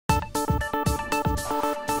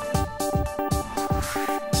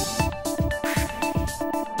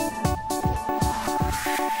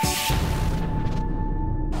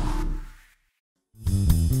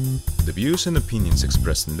views and opinions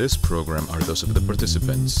expressed in this program are those of the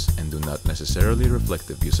participants and do not necessarily reflect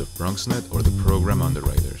the views of BronxNet or the program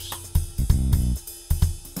underwriters.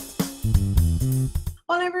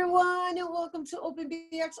 Hello everyone, and welcome to Open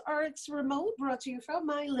BxRx Remote, brought to you from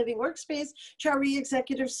my living workspace, Cherry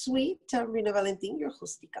Executive Suite. I'm Rhina Valentin, your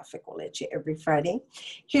host of Café con Leche every Friday.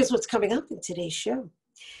 Here's what's coming up in today's show.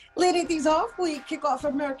 Leading things off, we kick off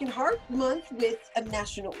American Heart Month with a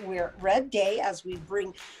National Wear Red Day as we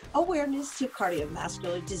bring awareness to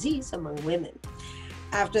cardiovascular disease among women.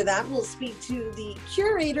 After that, we'll speak to the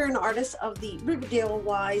curator and artist of the Riverdale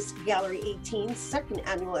Y Gallery 18's second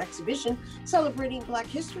annual exhibition celebrating Black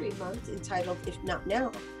History Month entitled If Not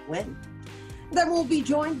Now, When? Then we'll be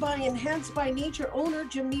joined by Enhanced by Nature owner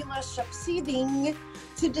Jameelah Shamsiddeen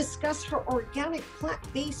to discuss her organic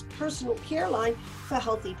plant-based personal care line for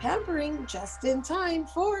healthy pampering just in time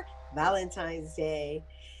for Valentine's Day.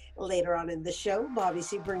 Later on in the show, Bobby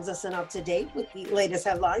C brings us an up-to-date with the latest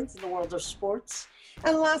headlines in the world of sports.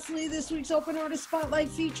 And lastly, this week's Open Artist Spotlight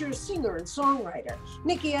features singer and songwriter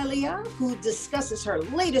Nikkialiah, who discusses her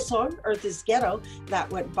latest song, Earth is Ghetto, that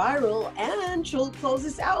went viral, and she'll close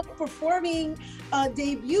us out performing a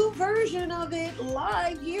debut version of it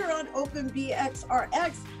live here on Open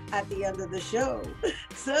BxRx at the end of the show.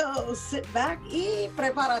 So sit back y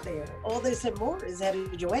prepárate. All this and more is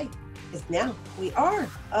headed your way. Because now we are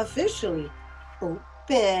officially open.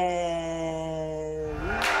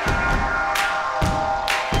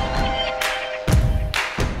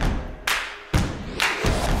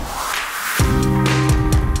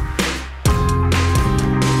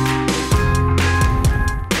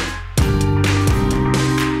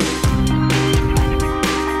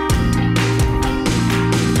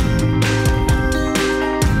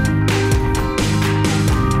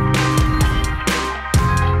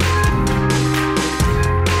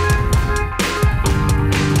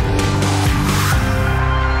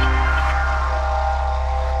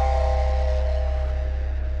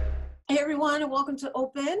 Welcome to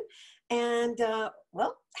Open, and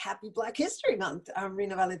well, happy Black History Month. I'm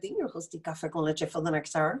Rhina Valentin, your host of Café con Leche for the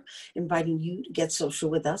next hour, inviting you to get social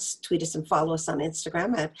with us. Tweet us and follow us on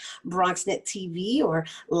Instagram at BronxNet TV, or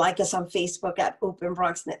like us on Facebook at Open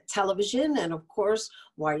BronxNet Television. And of course,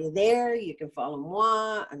 while you're there, you can follow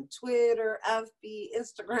moi on Twitter, FB,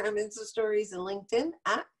 Instagram, Insta Stories, and LinkedIn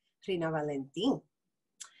at Rhina Valentin.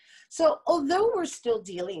 So although we're still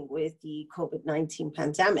dealing with the COVID-19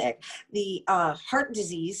 pandemic, the heart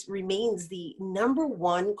disease remains the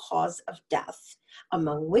 #1 cause of death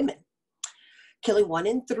among women, killing 1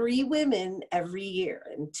 in 3 women every year.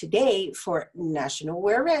 And today, for National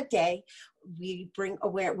Wear Red Day, we're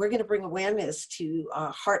going to bring awareness to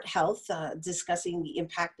heart health, discussing the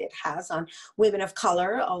impact it has on women of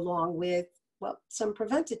color, along with some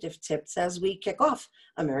preventative tips as we kick off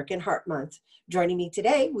American Heart Month. Joining me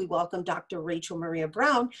today, we welcome Dr. Rachel Maria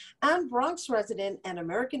Brown and Bronx resident and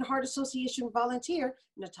American Heart Association volunteer,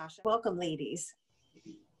 Natasha. Welcome, ladies.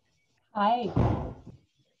 Hi.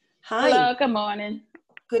 Hi. Hello, good morning.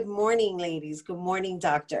 Good morning, ladies. Good morning,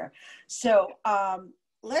 doctor. So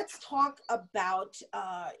let's talk about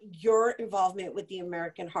your involvement with the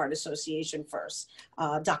American Heart Association first.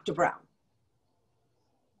 Dr. Brown.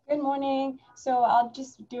 Good morning. So I'll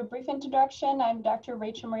just do a brief introduction. I'm Dr.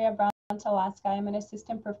 Rachel Maria Brown, Alaska. I'm an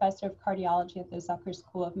assistant professor of cardiology at the Zucker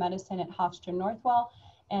School of Medicine at Hofstra Northwell,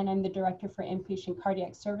 and I'm the director for inpatient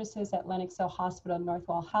cardiac services at Lenox Hill Hospital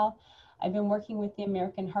Northwell Health. I've been working with the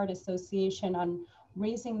American Heart Association on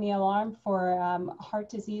raising the alarm for heart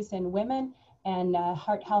disease in women and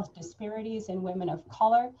heart health disparities in women of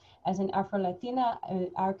color. As an Afro-Latina,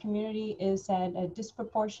 our community is at a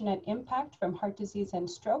disproportionate impact from heart disease and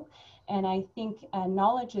stroke. And I think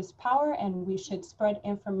knowledge is power, and we should spread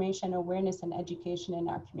information, awareness, and education in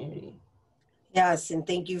our community. Yes, and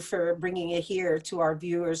thank you for bringing it here to our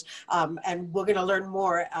viewers. And we're going to learn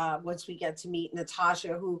more once we get to meet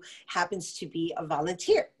Natasha, who happens to be a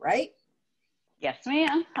volunteer, right? Yes,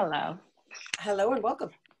 ma'am. Hello. Hello and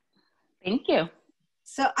welcome. Thank you.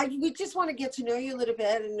 So we just want to get to know you a little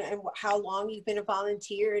bit, and how long you've been a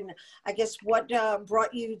volunteer, and I guess what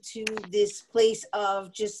brought you to this place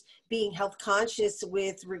of just being health conscious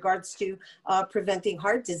with regards to preventing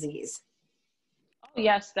heart disease. Oh,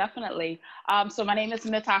 yes, definitely. So my name is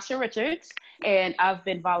Natasha Richards, and I've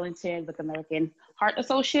been volunteering with American Heart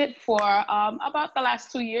Associate for about the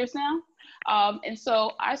last 2 years now. And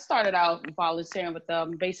so I started out volunteering with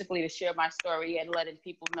them basically to share my story and letting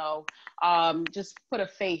people know, just put a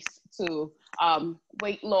face to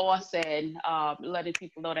weight loss, and letting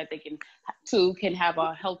people know that they can have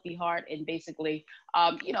a healthy heart, and basically,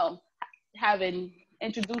 you know, having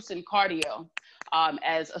introducing cardio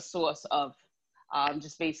as a source of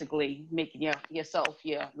just basically making yourself,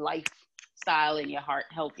 your lifestyle and your heart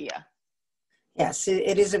healthier. Yes,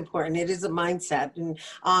 it is important. It is a mindset. And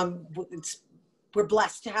we're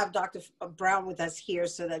blessed to have Dr. Brown with us here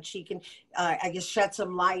so that she can, I guess, shed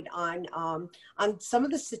some light on some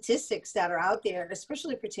of the statistics that are out there,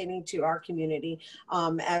 especially pertaining to our community,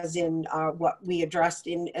 as in what we addressed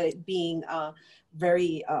in being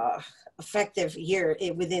very effective here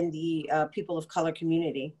within the people of color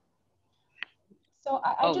community. So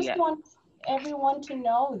I just want everyone to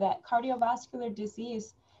know that cardiovascular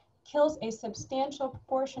disease kills a substantial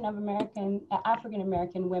proportion of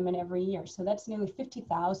African-American women every year. So that's nearly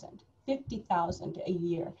 50,000 a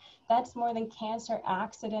year. That's more than cancer,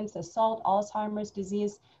 accidents, assault, Alzheimer's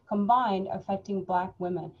disease combined affecting Black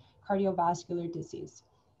women, cardiovascular disease.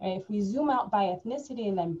 And if we zoom out by ethnicity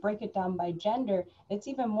and then break it down by gender, it's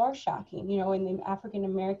even more shocking. You know, in the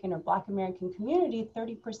African-American or Black American community,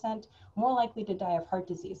 30% more likely to die of heart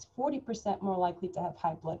disease, 40% more likely to have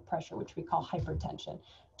high blood pressure, which we call hypertension,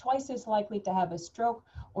 twice as likely to have a stroke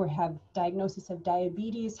or have diagnosis of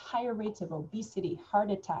diabetes, higher rates of obesity, heart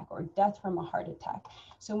attack, or death from a heart attack.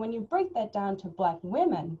 So when you break that down to Black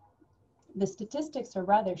women, the statistics are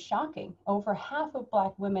rather shocking. Over half of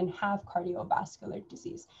Black women have cardiovascular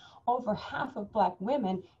disease. Over half of Black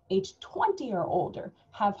women aged 20 or older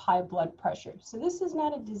have high blood pressure. So this is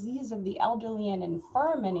not a disease of the elderly and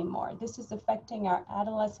infirm anymore. This is affecting our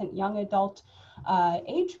adolescent, young adult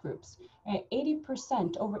age groups.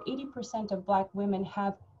 80%, over 80% of Black women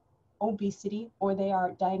have obesity or they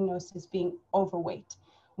are diagnosed as being overweight.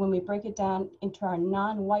 When we break it down into our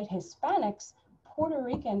non-white Hispanics, Puerto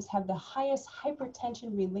Ricans have the highest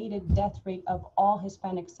hypertension-related death rate of all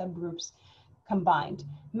Hispanic subgroups combined.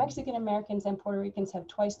 Mexican Americans and Puerto Ricans have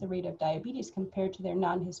twice the rate of diabetes compared to their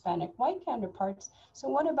non-Hispanic white counterparts. So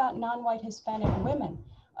what about non-white Hispanic women?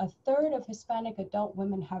 A third of Hispanic adult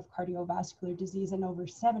women have cardiovascular disease, and over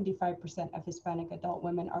 75% of Hispanic adult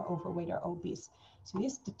women are overweight or obese. So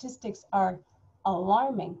these statistics are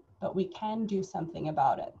alarming, but we can do something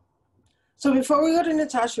about it. So before we go to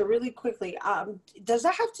Natasha, really quickly, does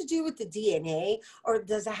that have to do with the DNA or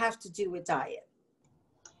does it have to do with diet?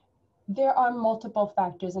 There are multiple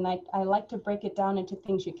factors, and I like to break it down into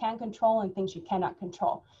things you can control and things you cannot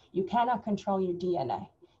control. You cannot control your DNA.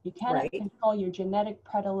 You cannot control your genetic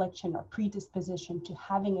predilection or predisposition to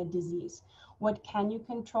having a disease. What can you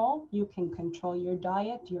control? You can control your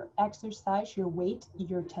diet, your exercise, your weight,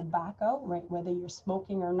 your tobacco, right? Whether you're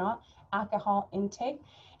smoking or not, alcohol intake.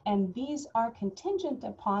 And these are contingent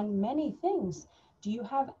upon many things. Do you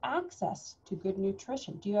have access to good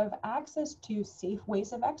nutrition? Do you have access to safe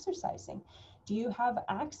ways of exercising? Do you have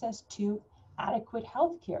access to adequate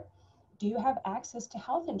health care? Do you have access to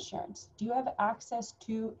health insurance? Do you have access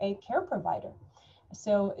to a care provider?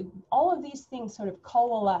 So all of these things sort of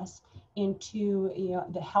coalesce into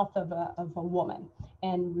the health of a woman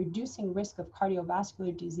and reducing risk of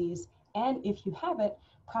cardiovascular disease, and if you have it,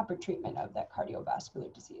 proper treatment of that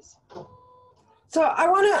cardiovascular disease. So I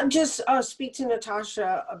want to just speak to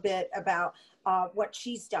Natasha a bit about what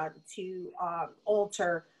she's done to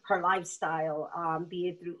alter her lifestyle, be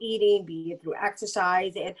it through eating, be it through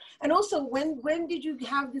exercise, and also when did you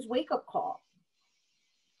have this wake-up call?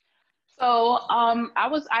 So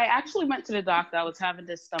I actually went to the doctor. I was having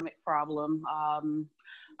this stomach problem.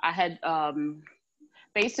 I had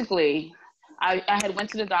basically, I had went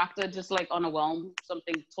to the doctor just like on a whim,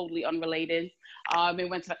 something totally unrelated.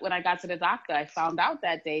 When I got to the doctor, I found out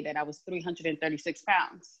that day that I was 336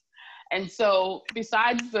 pounds. And so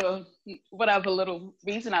besides the whatever little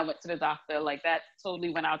reason I went to the doctor, like that totally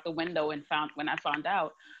went out the window, and when I found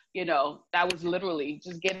out, that was literally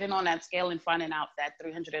just getting on that scale and finding out that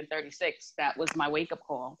 336, that was my wake up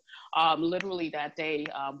call. Literally that day,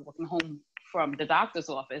 walking home from the doctor's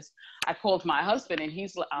office, I called my husband, and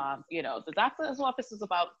he's, the doctor's office is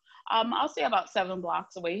about, I'll say about 7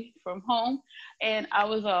 blocks away from home. And I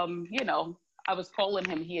was, I was calling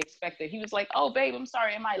him. He was like, "Oh, babe, I'm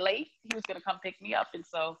sorry. Am I late?" He was going to come pick me up. And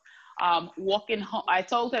so walking home, I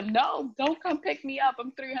told him, "No, don't come pick me up.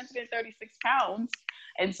 I'm 336 pounds.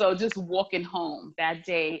 And so just walking home that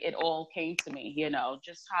day, it all came to me,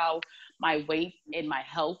 just how my weight and my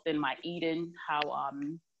health and my eating,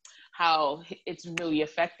 how it's really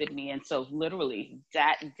affected me. And so literally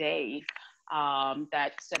that day,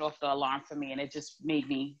 that set off the alarm for me. And it just made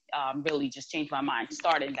me really just change my mind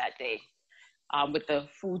starting that day. With the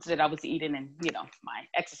foods that I was eating and, my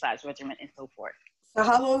exercise regimen and so forth. So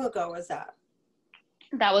how long ago was that?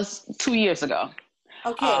 That was 2 years ago.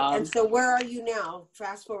 Okay, and so where are you now?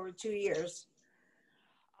 Fast forward 2 years.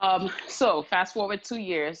 So fast forward 2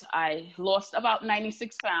 years, I lost about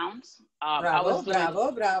 96 pounds.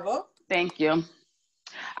 Bravo. Thank you.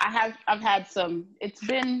 I've had some, it's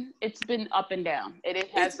been up and down. It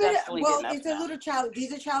has definitely been up it's and a down. little challenge.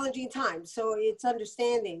 These are challenging times, so it's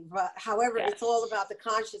understanding. But however, Yes. It's all about the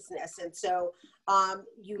consciousness. And so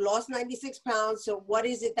you lost 96 pounds. So what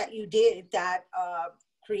is it that you did that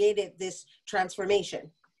created this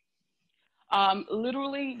transformation?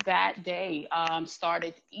 Literally that day,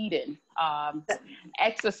 started eating,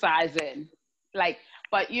 exercising,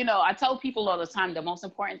 but I tell people all the time, the most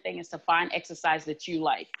important thing is to find exercise that you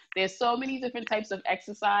like. There's so many different types of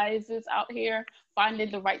exercises out here,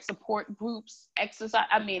 finding the right support groups, exercise.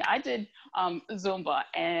 I mean, I did Zumba,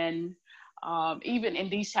 and even in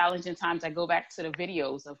these challenging times, I go back to the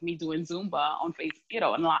videos of me doing Zumba on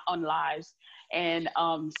Facebook, on lives, and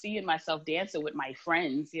seeing myself dancing with my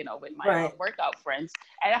friends, with my workout friends.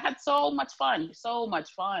 And I had so much fun.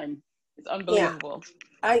 It's unbelievable.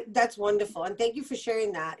 That's wonderful. And thank you for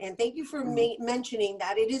sharing that. And thank you for mentioning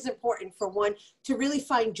that it is important for one to really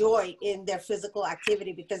find joy in their physical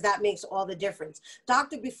activity, because that makes all the difference.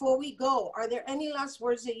 Doctor, before we go, are there any last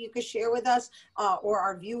words that you could share with us, or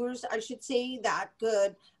our viewers, I should say, that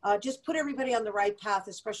could just put everybody on the right path,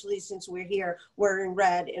 especially since we're here wearing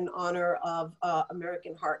red in honor of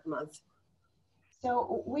American Heart Month?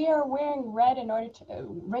 So we are wearing red in order to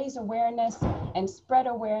raise awareness and spread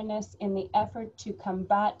awareness in the effort to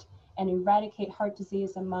combat and eradicate heart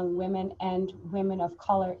disease among women and women of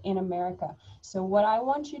color in America. So what I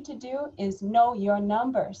want you to do is know your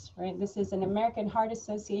numbers, right? This is an American Heart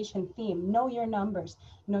Association theme. Know your numbers,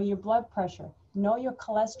 know your blood pressure, know your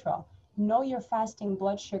cholesterol, know your fasting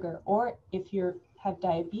blood sugar, or if you have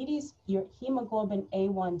diabetes, your hemoglobin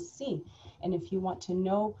A1C. And if you want to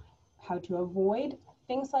know how to avoid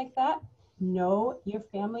things like that, know your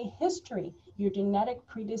family history, your genetic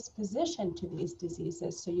predisposition to these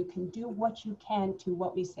diseases, so you can do what you can to,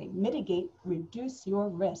 what we say, mitigate, reduce your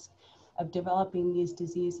risk of developing these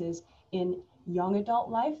diseases in young adult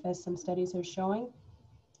life. As some studies are showing,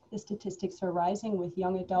 the statistics are rising with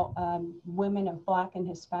young adult women of Black and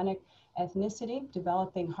Hispanic ethnicity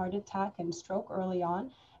developing heart attack and stroke early on.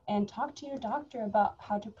 And talk to your doctor about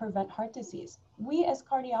how to prevent heart disease. We as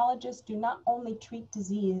cardiologists do not only treat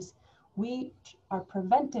disease, we are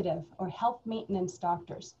preventative or health maintenance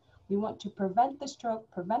doctors. We want to prevent the stroke,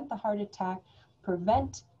 prevent the heart attack,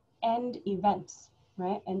 prevent end events,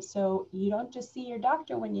 right? And so you don't just see your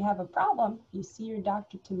doctor when you have a problem, you see your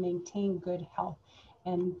doctor to maintain good health.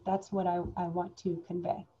 And that's what I want to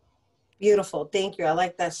convey. Beautiful, thank you. I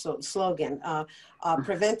like that slogan.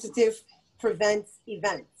 Preventative prevents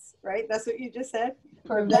events, right? That's what you just said?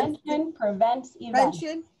 Prevention prevents events.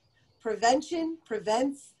 Prevention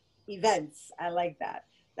prevents events. I like that.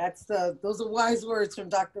 Those are wise words from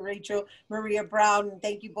Dr. Rachel Maria Brown. And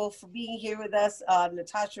thank you both for being here with us.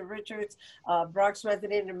 Natasha Richards, Bronx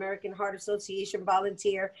resident, American Heart Association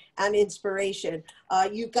volunteer, and inspiration.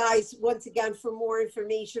 You guys, once again, for more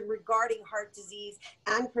information regarding heart disease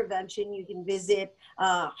and prevention, you can visit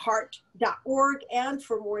heart.org. And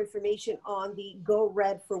for more information on the Go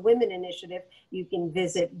Red for Women initiative, you can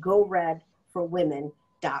visit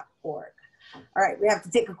goredforwomen.org. All right, we have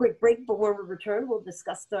to take a quick break, but when we return, we'll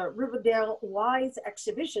discuss the Riverdale Y's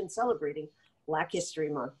exhibition celebrating Black History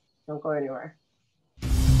Month. Don't go anywhere.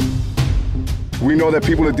 We know that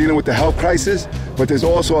people are dealing with the health crisis, but there's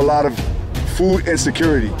also a lot of food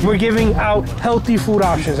insecurity. We're giving out healthy food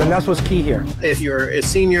options, and that's what's key here. If you're a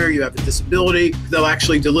senior, you have a disability, they'll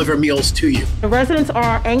actually deliver meals to you. The residents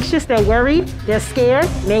are anxious, they're worried, they're scared,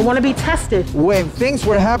 they want to be tested. When things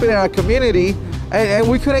were happening in our community, and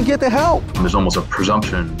we couldn't get the help. There's almost a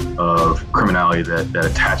presumption of criminality that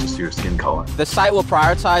attaches to your skin color. The site will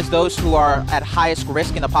prioritize those who are at highest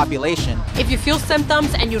risk in the population. If you feel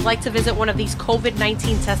symptoms and you'd like to visit one of these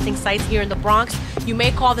COVID-19 testing sites here in the Bronx, you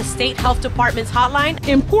may call the State Health Department's hotline.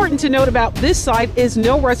 Important to note about this site is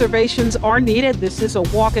no reservations are needed. This is a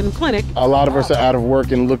walk-in clinic. A lot of us are out of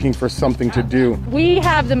work and looking for something to do. We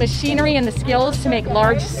have the machinery and the skills to make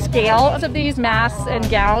large scales of these masks and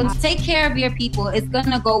gowns. Take care of your people. It's going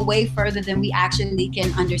to go way further than we actually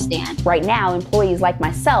can understand. Right now, employees like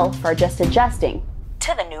myself are just adjusting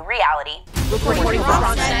to the new reality.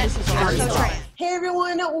 Hey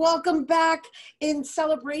everyone, welcome back in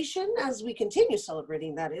celebration as we continue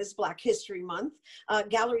celebrating, that is, Black History Month.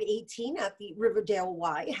 Gallery 18 at the Riverdale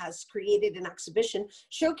Y has created an exhibition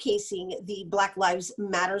showcasing the Black Lives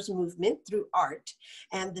Matters movement through art.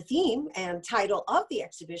 And the theme and title of the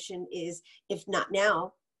exhibition is If Not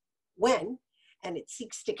Now, When? And it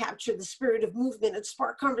seeks to capture the spirit of movement and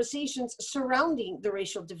spark conversations surrounding the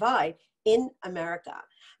racial divide in America.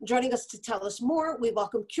 Joining us to tell us more, we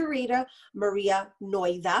welcome curator Maria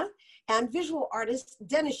Noiva and visual artists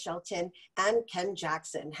Dennis Shelton and Ken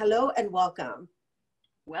Jackson. Hello and welcome.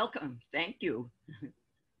 Welcome. Thank you.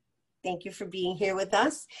 Thank you for being here with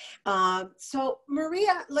us. So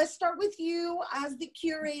Maria, let's start with you as the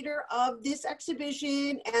curator of this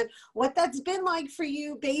exhibition and what that's been like for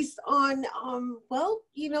you based on, well,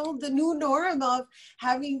 you know, the new norm of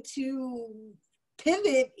having to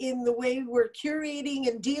pivot in the way we're curating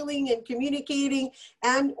and dealing and communicating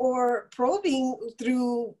and or probing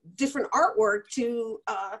through different artwork to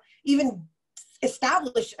even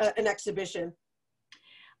establish an exhibition.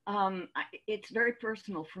 It's very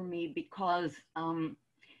personal for me because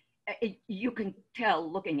you can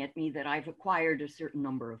tell looking at me that I've acquired a certain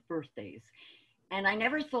number of birthdays. And I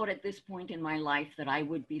never thought at this point in my life that I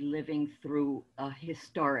would be living through a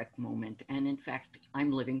historic moment. And in fact,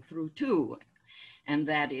 I'm living through two. And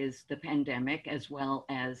that is the pandemic, as well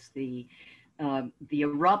as the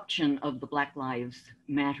eruption of the Black Lives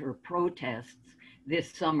Matter protests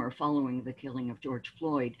this summer following the killing of George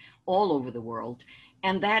Floyd all over the world.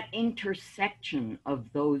 And that intersection of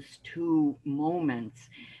those two moments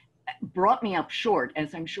brought me up short,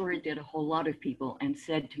 as I'm sure it did a whole lot of people, and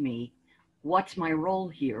said to me, what's my role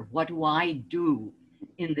here? What do I do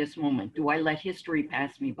in this moment? Do I let history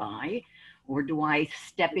pass me by, or do I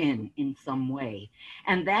step in some way?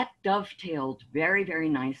 And that dovetailed very, very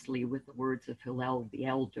nicely with the words of Hillel the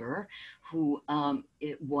Elder, who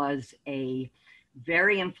it was a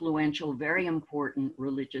very influential, very important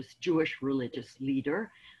Jewish religious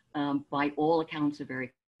leader, by all accounts a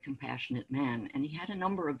very compassionate man. And he had a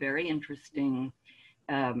number of very interesting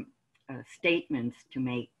statements to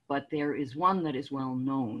make, but there is one that is well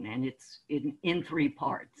known, and it's in three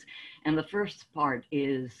parts. And the first part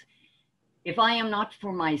is, if I am not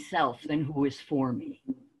for myself, then who is for me?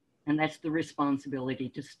 And that's the responsibility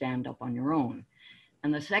to stand up on your own.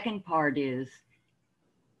 And the second part is,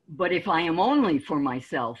 but if I am only for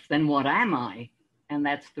myself, then what am I? And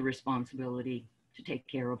that's the responsibility to take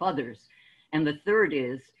care of others. And the third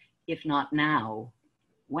is, if not now,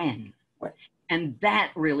 when? And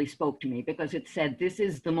that really spoke to me, because it said, this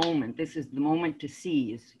is the moment to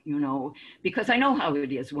seize, you know, because I know how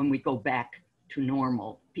it is when we go back to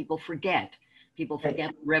normal. People forget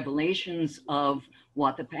revelations of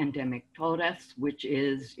what the pandemic taught us, which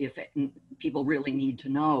is, if people really need to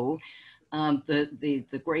know,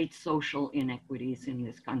 the great social inequities in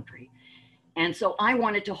this country. And so I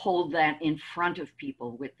wanted to hold that in front of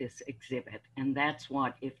people with this exhibit. And that's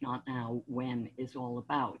what If Not Now, When is all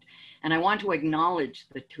about. And I want to acknowledge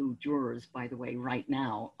the two jurors, by the way, right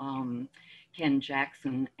now, Ken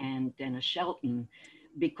Jackson and Dennis Shelton,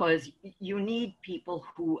 because you need people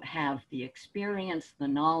who have the experience, the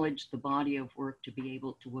knowledge, the body of work to be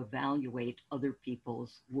able to evaluate other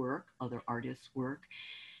people's work, other artists' work.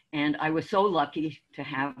 And I was so lucky to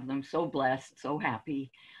have them, so blessed, so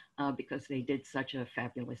happy, because they did such a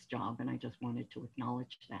fabulous job. And I just wanted to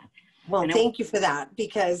acknowledge that. Well, thank you for that,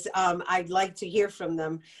 because I'd like to hear from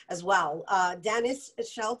them as well. Dennis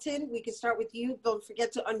Shelton, we can start with you. Don't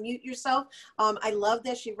forget to unmute yourself. I love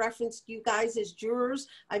that she referenced you guys as jurors.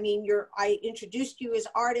 I mean, I introduced you as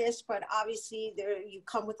artists, but obviously you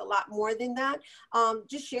come with a lot more than that.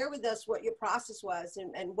 Just share with us what your process was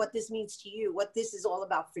and what this means to you, what this is all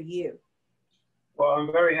about for you. Well,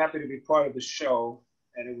 I'm very happy to be part of the show,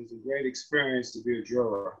 and it was a great experience to be a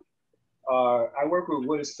juror. I work with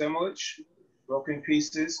wood assemblage, broken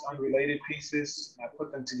pieces, unrelated pieces. I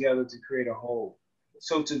put them together to create a whole.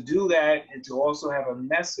 So to do that and to also have a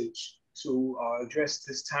message to address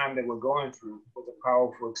this time that we're going through was a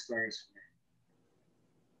powerful experience for me.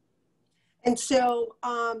 And so,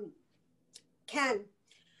 Ken,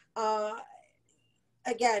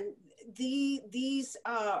 again, these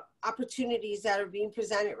opportunities that are being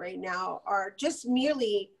presented right now are just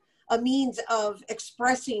merely a means of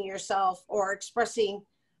expressing yourself or expressing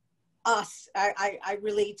us. I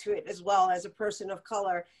relate to it as well as a person of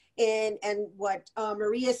color. And what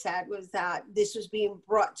Maria said was that this was being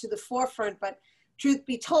brought to the forefront, but truth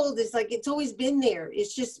be told, is like, it's always been there.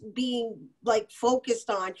 It's just being like focused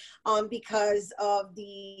on because of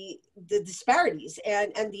the disparities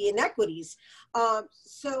and the inequities.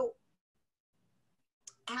 So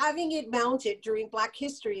having it mounted during Black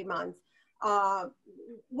History Month,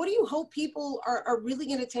 what do you hope people are really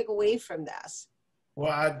going to take away from this?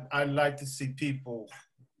 Well, I'd like to see people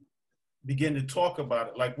begin to talk about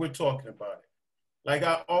it like we're talking about it. Like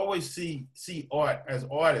I always see art as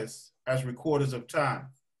artists, as recorders of time.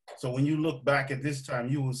 So when you look back at this time,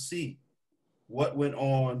 you will see what went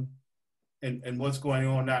on and what's going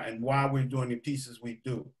on now and why we're doing the pieces we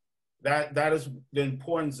do. That is the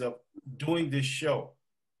importance of doing this show.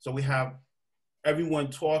 So we have everyone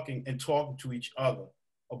talking to each other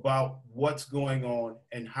about what's going on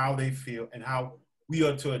and how they feel and how we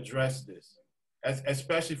are to address this.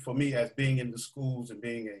 Especially for me, as being in the schools and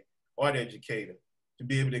being an art educator, to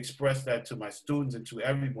be able to express that to my students and to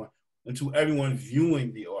everyone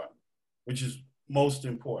viewing the art, which is most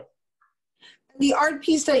important. The art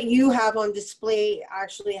piece that you have on display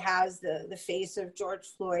actually has the face of George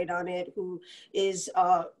Floyd on it, who is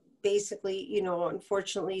basically, you know,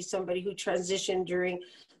 unfortunately somebody who transitioned during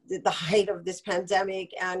the height of this pandemic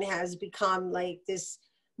and has become like this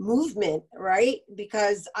movement, right?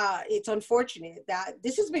 Because it's unfortunate that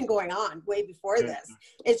this has been going on way before this.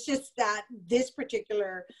 It's just that this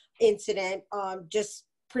particular incident just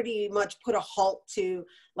pretty much put a halt to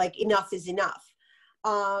like enough is enough.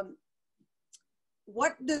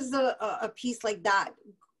 What does a piece like that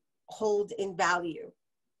hold in value?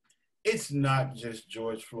 It's not just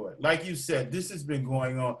George Floyd. Like you said, this has been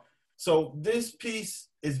going on. So this piece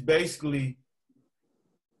is basically,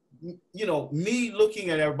 you know, me looking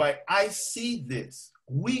at everybody. I see this.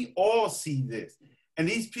 We all see this. And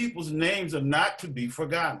these people's names are not to be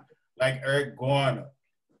forgotten. Like Eric Garner,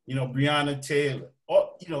 you know, Breonna Taylor,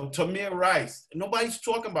 or, you know, Tamir Rice. Nobody's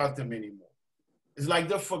talking about them anymore. It's like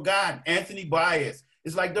they're forgotten. Anthony Baez.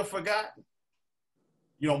 It's like they're forgotten.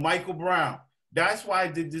 You know, Michael Brown. That's why I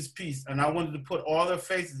did this piece. And I wanted to put all their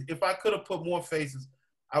faces. If I could have put more faces,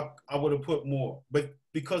 I would have put more. But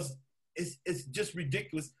because it's just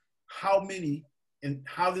ridiculous how many and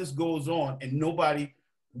how this goes on and nobody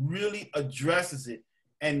really addresses it.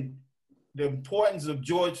 And the importance of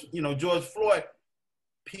George Floyd,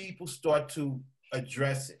 people start to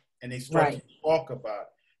address it and they start to talk about it.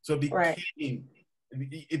 So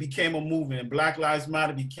it became a movement, and Black Lives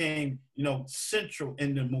Matter became, you know, central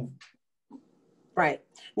in the movement. Right.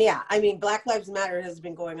 Yeah. I mean, Black Lives Matter has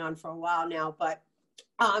been going on for a while now, but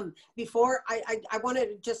before I wanted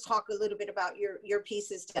to just talk a little bit about your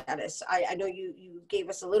piece's status. I know you gave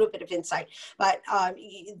us a little bit of insight, but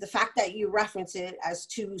the fact that you reference it as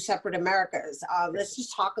two separate Americas, let's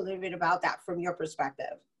just talk a little bit about that from your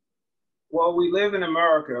perspective. Well, we live in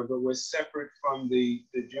America, but we're separate from the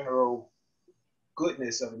general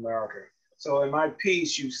goodness of America. So in my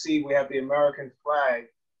piece, you see we have the American flag,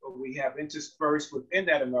 but we have interspersed within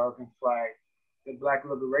that American flag the Black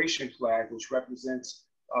Liberation flag, which represents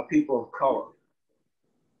people of color.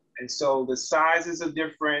 And so the sizes are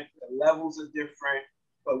different, the levels are different,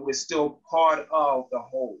 but we're still part of the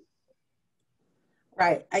whole.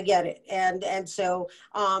 Right, I get it. And so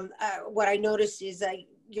what I noticed is that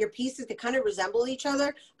your pieces, they kind of resemble each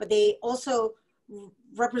other, but they also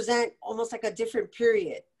represent almost like a different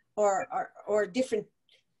period or a different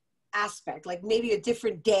aspect, like maybe a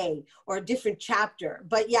different day or a different chapter,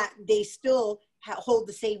 but yet they still hold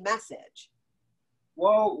the same message.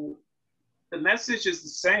 Well, the message is the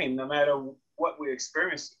same no matter what we're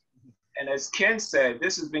experiencing. And as Ken said,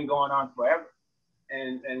 this has been going on forever.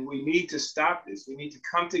 And we need to stop this. We need to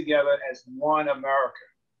come together as one America,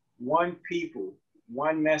 one people,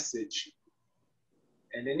 one message,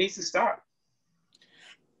 and it needs to stop.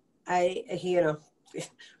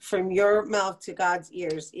 From your mouth to God's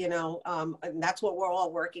ears, and that's what we're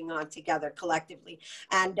all working on together collectively.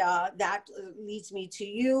 And that leads me to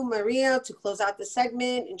you, Maria, to close out the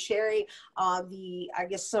segment and sharing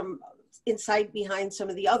some insight behind some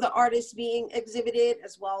of the other artists being exhibited,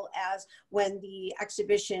 as well as when the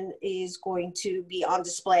exhibition is going to be on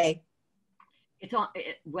display. It's on.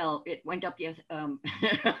 It went up. Yes, I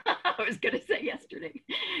was going to say yesterday.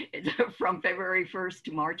 It's from February 1st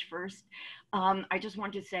to March 1st. I just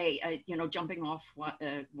want to say, jumping off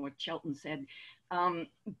what Shelton said,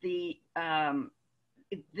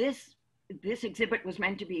 this exhibit was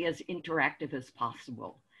meant to be as interactive as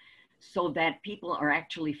possible, so that people are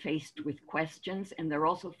actually faced with questions, and they're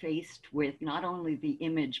also faced with not only the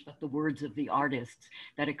image but the words of the artists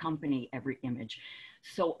that accompany every image.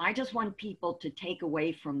 So I just want people to take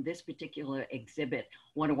away from this particular exhibit,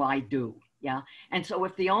 what do I do? Yeah. And so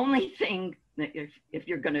if the only thing, if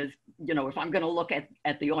you're going to, if I'm going to look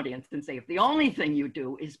at the audience and say, if the only thing you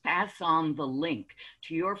do is pass on the link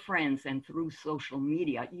to your friends and through social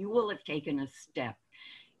media, you will have taken a step.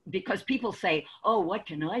 Because people say, oh, what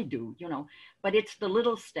can I do? But it's the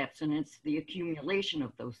little steps and it's the accumulation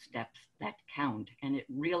of those steps that count. And it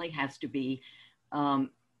really has to be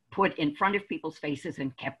put in front of people's faces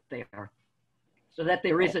and kept there so that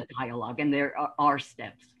there is a dialogue and there are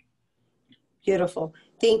steps. Beautiful.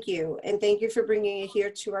 Thank you. And thank you for bringing it here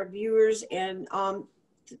to our viewers. And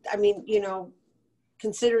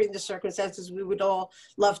considering the circumstances, we would all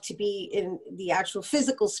love to be in the actual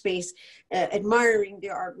physical space, admiring the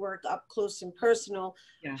artwork up close and personal.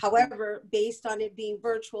 Yeah. However, based on it being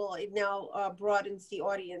virtual, it now broadens the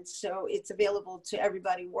audience. So it's available to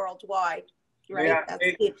everybody worldwide, right?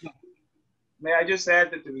 May I just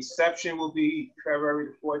add that the reception will be February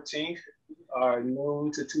the 14th,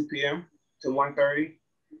 noon to 2 p.m. to 1:30.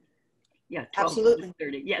 Yeah, absolutely.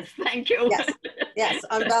 30. Yes, thank you. Yes, yes,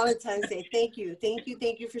 on Valentine's Day. Thank you, thank you,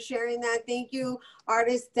 thank you for sharing that. Thank you,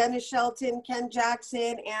 artists Dennis Shelton, Ken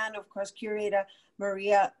Jackson, and of course, curator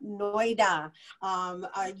Maria Noida.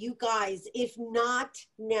 You guys, if not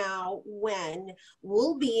now, when,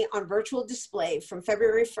 will be on virtual display from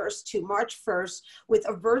February 1st to March 1st with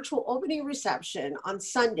a virtual opening reception on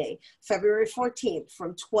Sunday, February 14th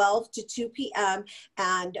from 12 to 2 p.m.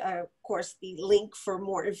 And of course, the link for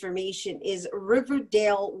more information is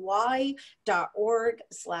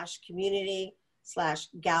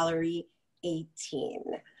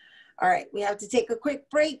riverdaley.org/community/gallery18. All right, we have to take a quick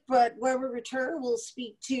break, but when we return, we'll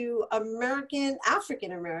speak to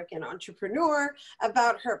African-American entrepreneur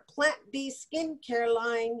about her plant-based skincare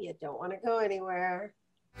line. You don't want to go anywhere.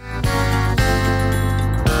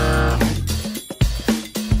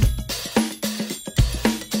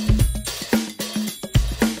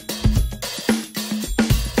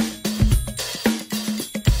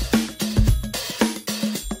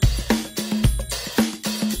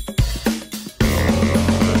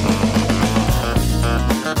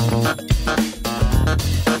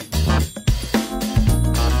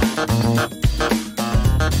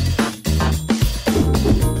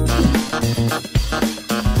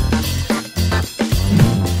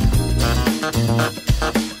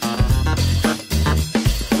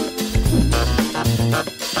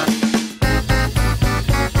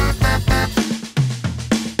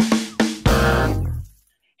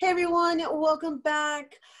 Welcome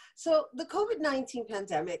back. So the COVID-19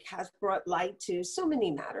 pandemic has brought light to so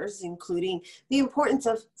many matters, including the importance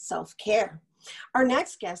of self-care. Our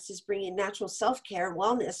next guest is bringing natural self-care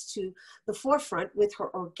wellness to the forefront with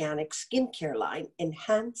her organic skincare line,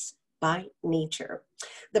 Enhance by Nature.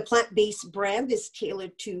 The plant-based brand is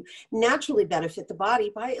tailored to naturally benefit the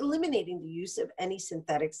body by eliminating the use of any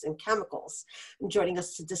synthetics and chemicals. And joining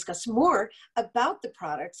us to discuss more about the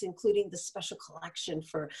products, including the special collection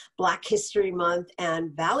for Black History Month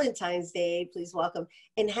and Valentine's Day, please welcome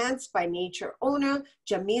Enhance by Nature owner,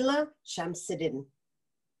 Jameelah Shamsiddeen.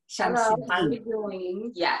 Hello, how are you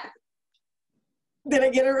doing? Yes. Did I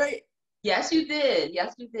get it right? Yes, you did.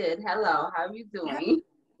 Yes, you did. Hello, how are you doing?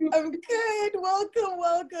 I'm good. Welcome,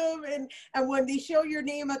 welcome. And when they show your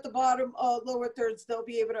name at the bottom, lower thirds, they'll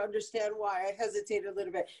be able to understand why I hesitated a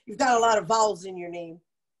little bit. You've got a lot of vowels in your name.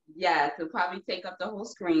 Yes, it'll probably take up the whole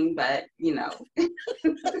screen, but you know.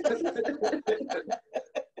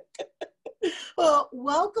 Well,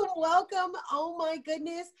 welcome, welcome. Oh my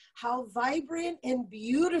goodness, how vibrant and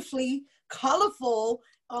beautifully colorful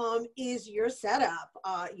is your setup.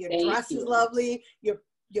 Your dress is lovely.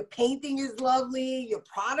 Your painting is lovely. Your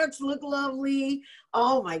products look lovely.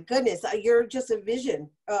 Oh my goodness, you're just a vision.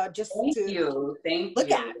 Thank you.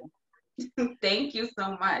 Thank you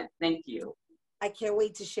so much. Thank you. I can't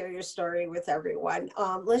wait to share your story with everyone.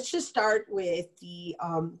 Let's just start with the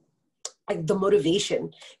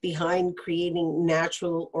motivation behind creating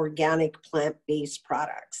natural, organic, plant-based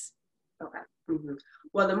products. Okay. Mm-hmm.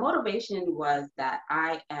 Well, the motivation was that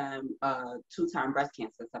I am a 2-time breast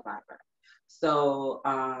cancer survivor. So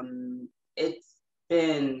it's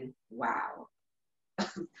been, wow.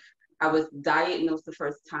 I was diagnosed the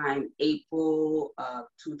first time April of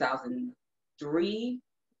 2003.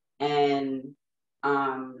 And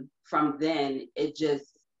from then, it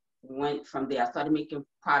just went from there. I started making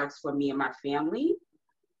products for me and my family.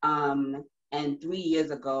 And 3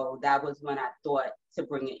 years ago, that was when I thought to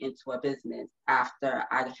bring it into a business after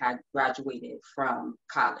I had graduated from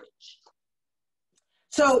college.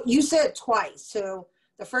 So you said twice. So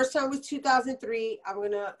the first time was 2003. I'm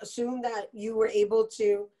going to assume that you were able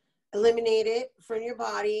to eliminate it from your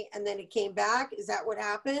body and then it came back. Is that what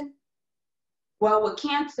happened? Well, with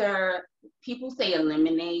cancer, people say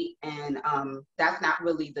eliminate, and that's not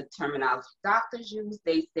really the terminology doctors use.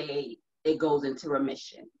 They say it goes into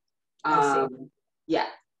remission. Yeah.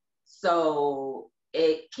 So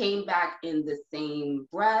it came back in the same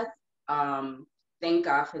breath. Thank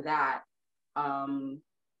God for that.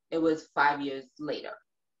 It was 5 years later.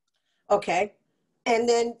 Okay. And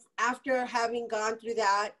then after having gone through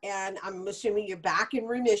that, and I'm assuming you're back in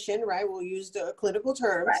remission, right? We'll use the clinical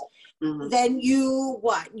terms. Right. Mm-hmm. Then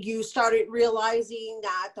you started realizing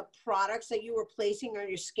that the products that you were placing on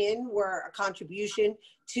your skin were a contribution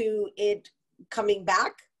to it coming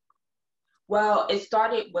back? Well, it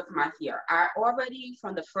started with my hair. I already,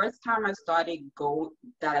 from the first time I started going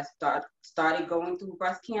through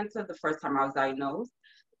breast cancer, the first time I was diagnosed,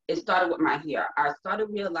 it started with my hair. I started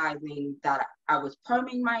realizing that I was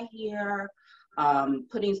perming my hair,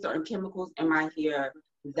 putting certain chemicals in my hair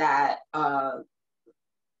that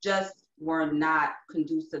just were not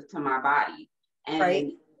conducive to my body.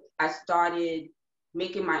 And I started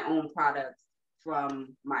making my own products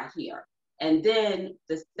from my hair. And then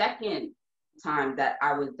the second time that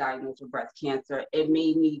I was diagnosed with breast cancer, it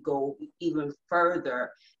made me go even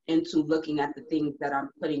further into looking at the things that I'm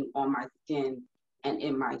putting on my skin and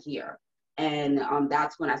in my hair. And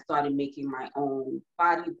that's when I started making my own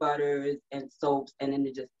body butters and soaps, and then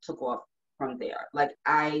it just took off from there. Like,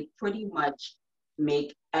 I pretty much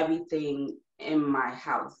make everything in my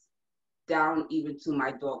house, down even to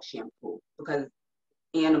my dog shampoo, because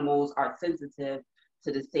animals are sensitive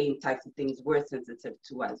to the same types of things we're sensitive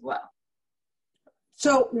to as well.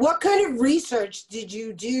 So what kind of research did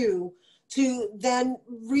you do to then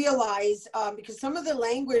realize, because some of the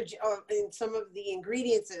language in some of the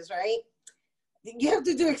ingredients is, right? You have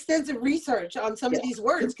to do extensive research on some of these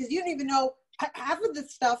words, because you don't even know half of the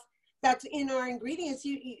stuff that's in our ingredients.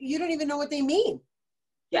 You don't even know what they mean.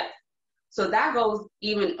 Yes. So that goes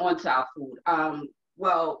even onto our food.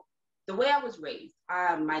 Well, the way I was raised,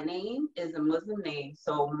 my name is a Muslim name.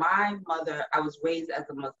 So my mother, I was raised as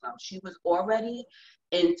a Muslim. She was already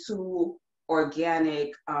into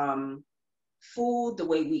organic food, the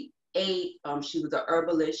way we ate. She was a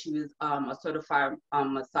herbalist. She was a certified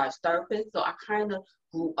massage therapist. So I kind of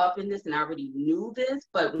grew up in this and I already knew this.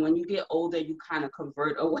 But when you get older, you kind of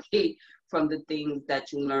convert away from the things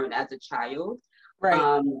that you learn as a child.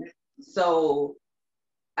 Right. So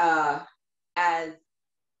as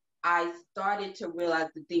I started to realize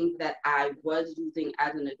the things that I was using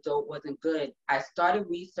as an adult wasn't good, I started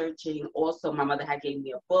researching. Also, my mother had gave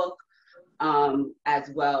me a book as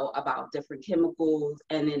well about different chemicals,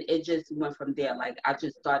 and then it just went from there. Like, I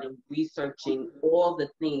just started researching all the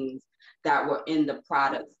things that were in the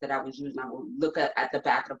products that I was using. I would look at the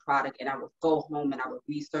back of the product, and I would go home and I would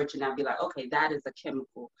research, and I'd be like, okay, that is a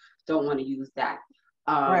chemical. Don't want to use that.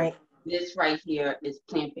 Right. This right here is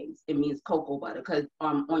plant-based. It means cocoa butter, because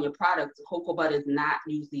on your products, cocoa butter is not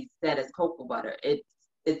usually said as cocoa butter.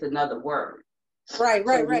 It's another word. Right.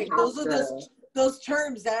 So those are those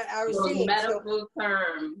terms that I was saying. Medical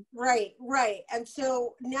terms. Right. And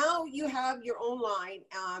so now you have your own line.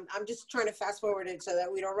 I'm just trying to fast forward it so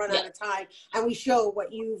that we don't run out of time, and we show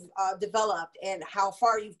what you've developed and how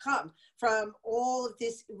far you've come from all of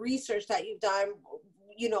this research that you've done.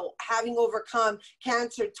 You know, having overcome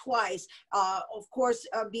cancer twice, of course,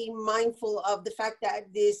 being mindful of the fact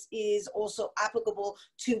that this is also applicable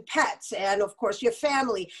to pets and, of course, your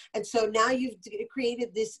family. And so now you've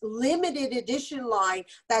created this limited edition line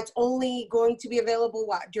that's only going to be available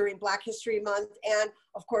during Black History Month. And,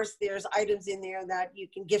 of course, there's items in there that you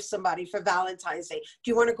can gift somebody for Valentine's Day.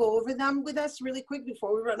 Do you want to go over them with us really quick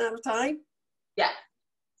before we run out of time? Yeah.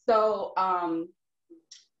 So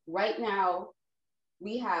right now,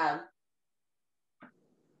 we have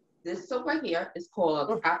this soap right here. It's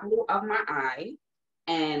called Apple of My Eye,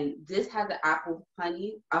 and this has an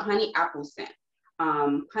honey apple scent.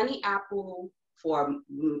 Honey apple for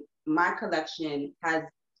my collection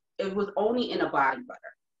it was only in a body butter.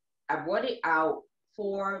 I brought it out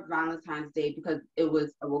for Valentine's Day because it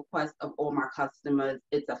was a request of all my customers.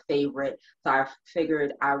 It's a favorite, so I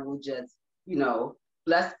figured I would just,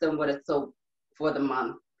 bless them with a soap for the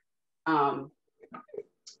month.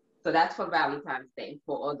 So that's for Valentine's Day,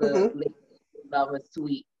 for all the ladies who love a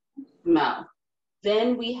sweet smell.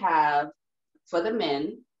 Then we have, for the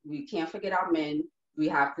men, we can't forget our men. We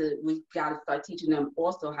got to start teaching them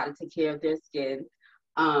also how to take care of their skin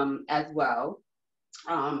as well.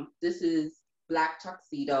 This is Black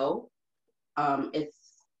Tuxedo. It's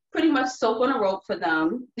pretty much soap on a rope for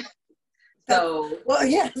them. So, well,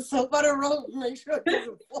 yeah, soap on a rope, make sure it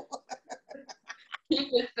doesn't fall. Keep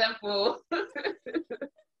it simple.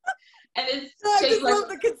 And it's I just love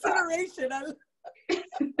the consideration.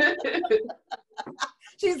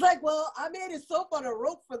 She's like, well, I made a soap on a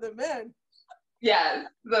rope for the men. Yes,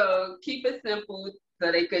 so keep it simple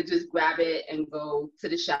so they could just grab it and go to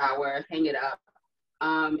the shower, hang it up.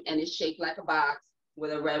 And it's shaped like a box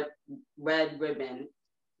with a red ribbon.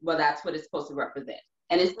 Well, that's what it's supposed to represent.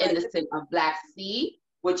 And it's in the scent of Black Sea,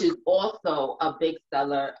 which is also a big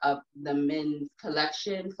seller of the men's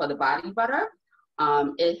collection for the body butter.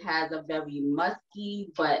 It has a very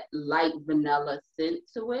musky but light vanilla scent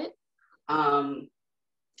to it. And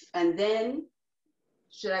then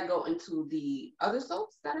should I go into the other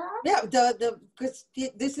soaps that I have? Yeah, because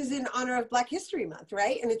this is in honor of Black History Month,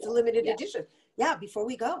 right? And it's a limited edition. Yeah, before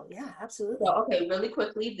we go. Yeah, absolutely. So, okay, really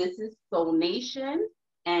quickly, this is Soul Nation,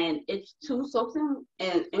 and it's 2 soaps in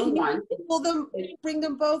one. Bring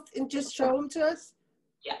them both and just show them to us?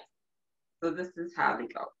 Yes. So this is how they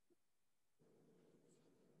go.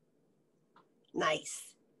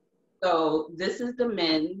 Nice. So this is the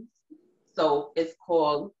men's soap. It's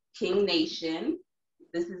called King Nation.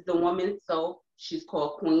 This is the woman's soap. She's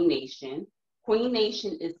called Queen Nation. Queen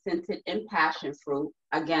Nation is scented in passion fruit.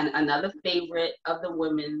 Again, another favorite of the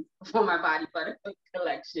women for my body butter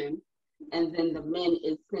collection. And then the men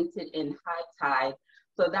is scented in High Tide.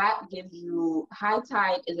 So that gives you, High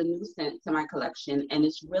Tide is a new scent to my collection, and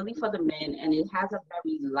it's really for the men, and it has a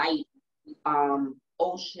very light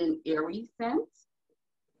ocean airy scent.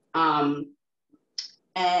 And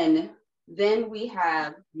then we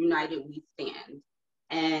have United We Stand.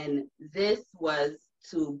 And this was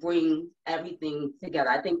to bring everything together.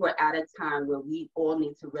 I think we're at a time where we all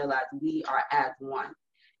need to realize we are as one.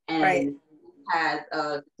 And it has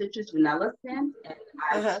a citrus vanilla scent, and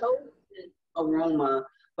I chose this aroma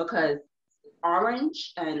because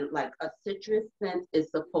orange and like a citrus scent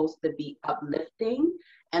is supposed to be uplifting,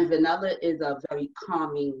 and vanilla is a very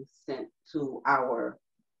calming scent to our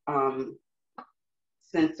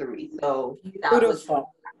sensory. So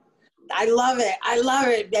beautiful. I love it. I love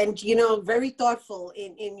it. And, you know, very thoughtful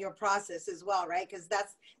in your process as well, right? Because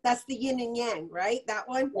that's the yin and yang, right? That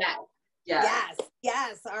one? Yeah.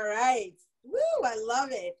 Yes. All right. Woo, I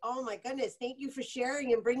love it. Oh my goodness. Thank you for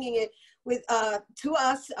sharing and bringing it with to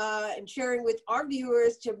us and sharing with our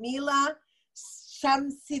viewers. Jameelah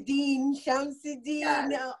Shamsiddeen,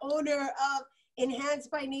 owner of Enhanced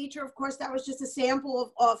by Nature. Of course, that was just a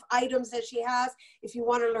sample of items that she has. If you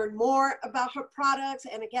want to learn more about her products,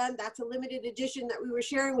 and again, that's a limited edition that we were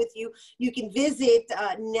sharing with you, you can visit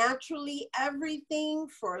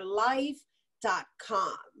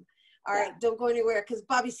naturallyeverythingforlife.com. All right, don't go anywhere because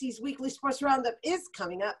Bobby C's Weekly Sports Roundup is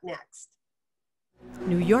coming up next.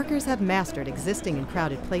 New Yorkers have mastered existing in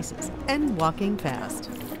crowded places and walking fast.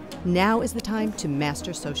 Now is the time to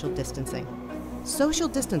master social distancing. Social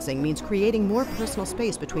distancing means creating more personal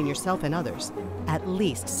space between yourself and others, at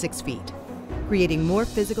least 6 feet. Creating more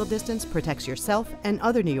physical distance protects yourself and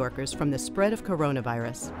other New Yorkers from the spread of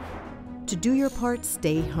coronavirus. To do your part,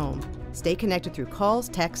 stay home. Stay connected through calls,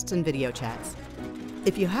 texts, and video chats.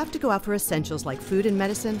 If you have to go out for essentials like food and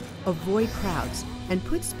medicine, avoid crowds and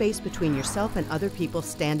put space between yourself and other people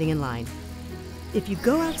standing in line. If you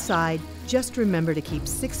go outside, just remember to keep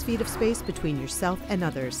 6 feet of space between yourself and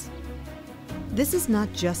others. This is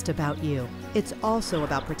not just about you. It's also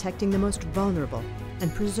about protecting the most vulnerable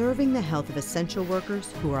and preserving the health of essential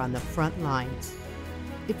workers who are on the front lines.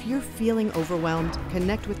 If you're feeling overwhelmed,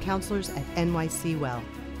 connect with counselors at NYC Well.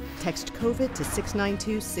 Text COVID to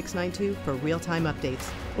 692-692 for real-time updates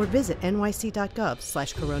or visit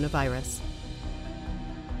nyc.gov/coronavirus.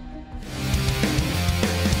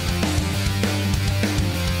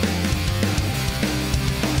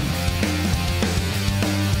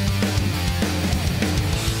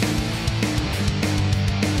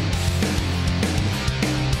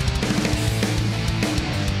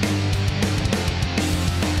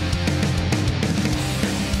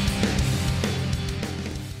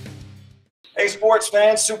 Hey, sports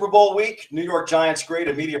fans, Super Bowl week, New York Giants great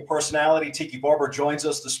and media personality Tiki Barber joins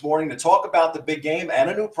us this morning to talk about the big game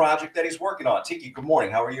and a new project that he's working on. Tiki, good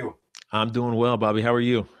morning. How are you? I'm doing well, Bobby. How are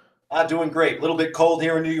you? I'm doing great. A little bit cold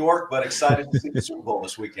here in New York, but excited to see the Super Bowl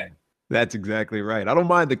this weekend. That's exactly right. I don't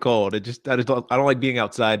mind the cold. I don't like being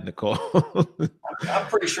outside in the cold. I'm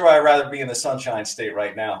pretty sure I'd rather be in the Sunshine State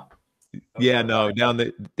right now. Yeah, no, down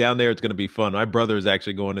there it's going to be fun. My brother is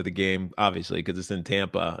actually going to the game, obviously, because it's in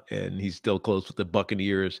Tampa, and he's still close with the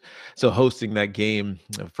Buccaneers. So hosting that game,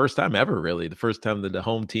 first time ever, really. The first time that the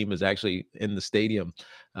home team is actually in the stadium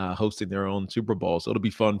hosting their own Super Bowl. So it'll be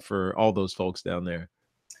fun for all those folks down there.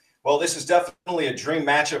 Well, this is definitely a dream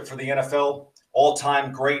matchup for the NFL.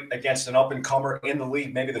 All-time great against an up-and-comer in the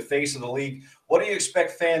league, maybe the face of the league. What do you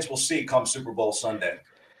expect fans will see come Super Bowl Sunday?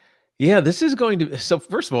 Yeah, this is going to – so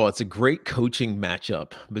first of all, it's a great coaching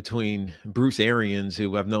matchup between Bruce Arians,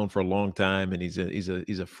 who I've known for a long time, and he's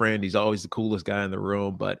a friend. He's always the coolest guy in the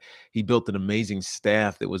room, but he built an amazing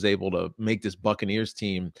staff that was able to make this Buccaneers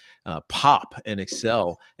team pop and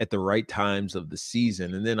excel at the right times of the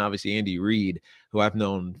season. And then obviously Andy Reid, who I've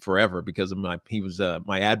known forever because of he was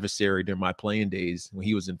my adversary during my playing days when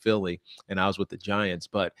he was in Philly and I was with the Giants.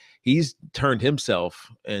 But he's turned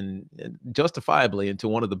himself and justifiably into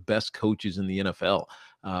one of the best coaches in the NFL.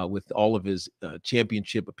 with all of his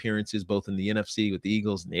championship appearances, both in the NFC with the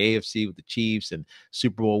Eagles and the AFC with the Chiefs, and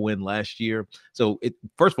Super Bowl win last year. So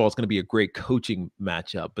first of all, it's going to be a great coaching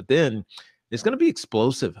matchup, but then it's going to be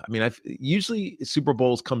explosive. I mean, usually Super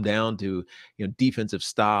Bowls come down to, defensive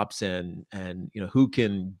stops and who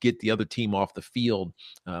can get the other team off the field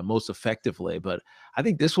most effectively. But I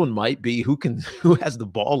think this one might be who has the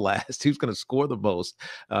ball last, who's going to score the most.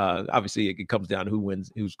 Obviously, it comes down to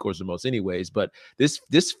who scores the most, anyways. But this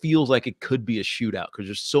feels like it could be a shootout because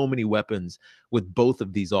there's so many weapons with both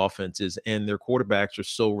of these offenses, and their quarterbacks are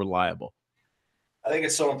so reliable. I think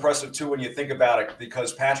it's so impressive, too, when you think about it,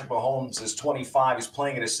 because Patrick Mahomes is 25. He's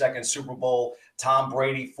playing in his second Super Bowl. Tom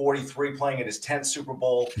Brady, 43, playing in his 10th Super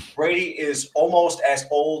Bowl. Brady is almost as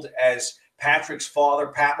old as Patrick's father,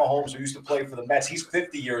 Pat Mahomes, who used to play for the Mets. He's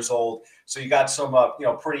 50 years old. So you got some,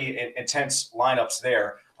 pretty intense lineups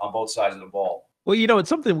there on both sides of the ball. Well, it's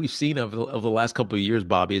something we've seen over the last couple of years,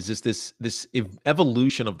 Bobby, is just this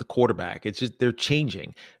evolution of the quarterback. It's just they're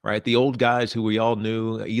changing, right? The old guys who we all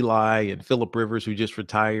knew, Eli and Phillip Rivers, who just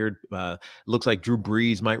retired. Looks like Drew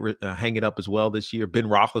Brees might hang it up as well this year. Ben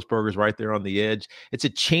Roethlisberger's right there on the edge. It's a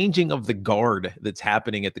changing of the guard that's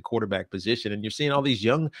happening at the quarterback position, and you're seeing all these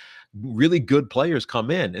young, really good players come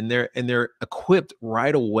in, and they're equipped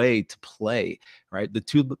right away to play. Right, the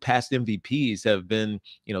two past MVPs have been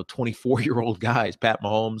 24-year-old guys, Pat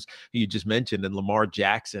Mahomes, who you just mentioned, and Lamar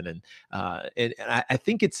Jackson, and I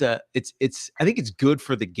think it's good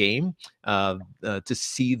for the game to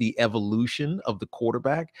see the evolution of the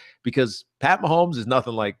quarterback, because Pat Mahomes is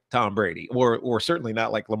nothing like Tom Brady, or certainly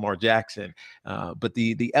not like Lamar Jackson. But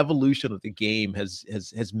the evolution of the game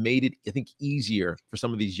has made it, I think, easier for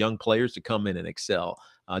some of these young players to come in and excel,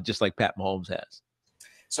 just like Pat Mahomes has.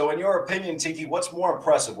 So in your opinion, Tiki, what's more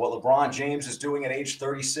impressive, what LeBron James is doing at age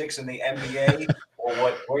 36 in the NBA or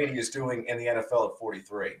what Brady is doing in the NFL at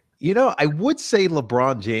 43? I would say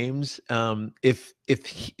LeBron James.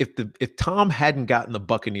 If Tom hadn't gotten the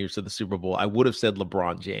Buccaneers to the Super Bowl, I would have said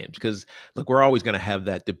LeBron James, because look, we're always going to have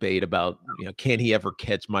that debate about, can he ever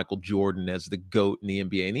catch Michael Jordan as the GOAT in the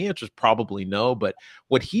NBA? And the answer is probably no. But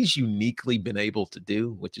what he's uniquely been able to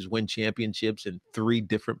do, which is win championships in 3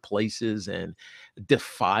 different places and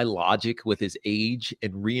defy logic with his age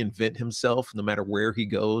and reinvent himself no matter where he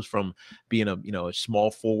goes, from being a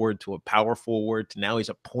small forward to a power forward to now he's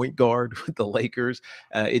a point guard with the Lakers.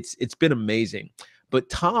 It's been amazing. But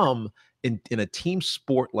Tom, in a team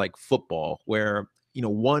sport like football, where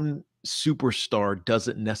one superstar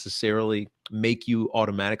doesn't necessarily make you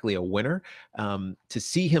automatically a winner, to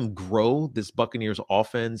see him grow this Buccaneers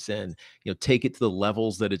offense and take it to the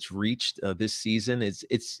levels that it's reached this season,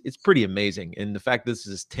 it's pretty amazing. And the fact this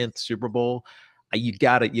is his 10th Super Bowl, you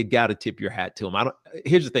gotta tip your hat to him.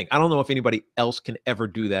 Here's the thing. I don't know if anybody else can ever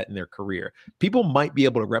do that in their career. People might be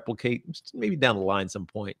able to replicate, maybe down the line some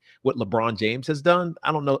point, what LeBron James has done.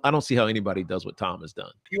 I don't know. I don't see how anybody does what Tom has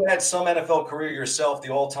done. You had some NFL career yourself, the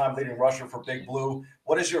all-time leading rusher for Big Blue.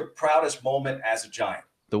 What is your proudest moment as a Giant?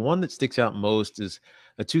 The one that sticks out most is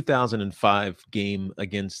a 2005 game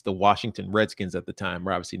against the Washington Redskins at the time.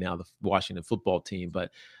 We're obviously now the Washington football team,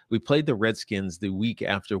 but we played the Redskins the week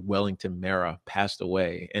after Wellington Mara passed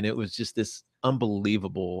away. And it was just this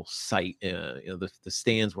unbelievable sight. The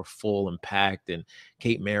stands were full and packed, and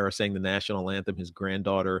Kate Mara sang the national anthem, his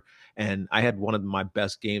granddaughter. And I had one of my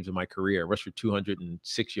best games of my career. I rushed for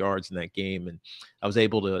 206 yards in that game, and I was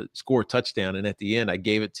able to score a touchdown. And at the end, I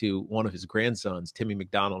gave it to one of his grandsons, Timmy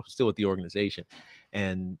McDonald, who's still with the organization,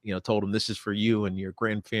 and told him, this is for you and your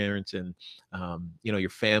grandparents and your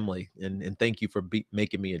family, and thank you for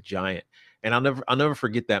making me a Giant. And I'll never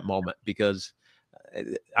forget that moment, because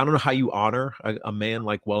I don't know how you honor a man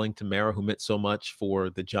like Wellington Mara, who meant so much for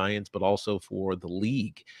the Giants, but also for the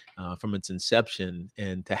league from its inception.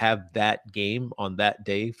 And to have that game on that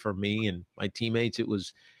day for me and my teammates,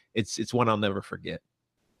 it's one I'll never forget.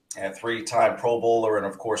 And 3-time Pro Bowler, and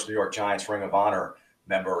of course, New York Giants Ring of Honor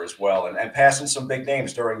member as well, and passing some big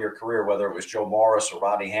names during your career, whether it was Joe Morris or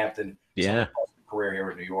Rodney Hampton. Yeah, career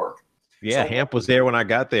here in New York. Yeah, so, Hamp was there when I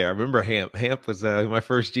got there. I remember Hamp. Hamp was my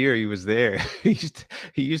first year. He was there. he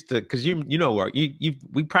used to, because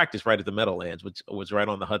we practiced right at the Meadowlands, which was right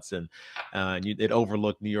on the Hudson, and it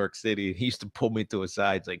overlooked New York City. He used to pull me to his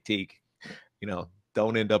side, like, Teak,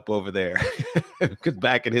 don't end up over there, because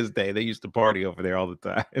back in his day, they used to party over there all the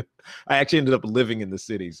time. I actually ended up living in the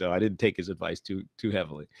city, so I didn't take his advice too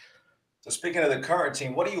heavily. So speaking of the current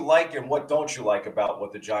team, what do you like and what don't you like about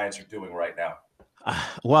what the Giants are doing right now?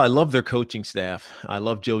 Well, I love their coaching staff. I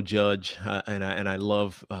love Joe Judge, and I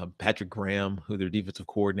love Patrick Graham, who their defensive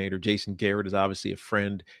coordinator. Jason Garrett is obviously a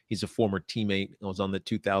friend. He's a former teammate. I was on the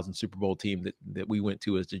 2000 Super Bowl team that we went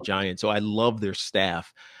to as the Giants. So I love their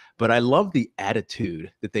staff, but I love the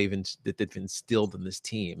attitude that they've instilled in this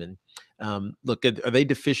team. And look, are they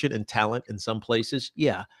deficient in talent in some places?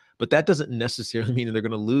 Yeah. But that doesn't necessarily mean they're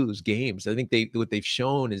going to lose games. I think what they've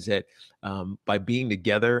shown is that by being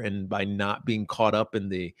together and by not being caught up in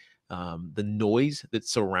the noise that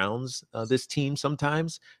surrounds this team,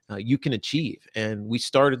 sometimes you can achieve. And we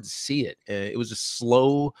started to see it. It was a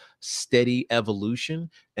slow, steady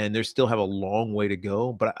evolution, and they still have a long way to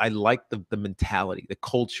go. But I like the mentality, the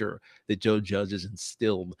culture that Joe Judge has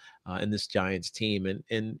instilled in this Giants team.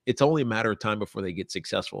 And it's only a matter of time before they get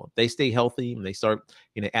successful. If they stay healthy and they start,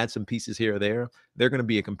 add some pieces here or there, they're going to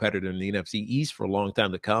be a competitor in the NFC East for a long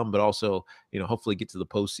time to come, but also, hopefully get to the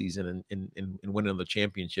postseason and win another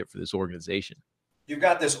championship for this organization. You've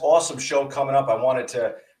got this awesome show coming up. I wanted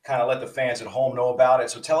to kind of let the fans at home know about it.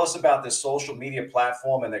 So tell us about this social media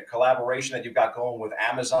platform and the collaboration that you've got going with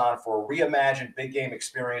Amazon for a reimagined big game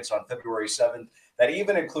experience on February 7th. That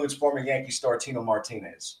even includes former Yankee star Tino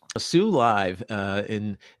Martinez. Sue Live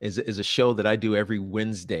is a show that I do every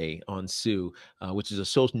Wednesday on Sue, which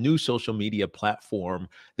is a new social media platform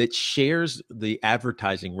that shares the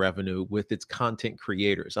advertising revenue with its content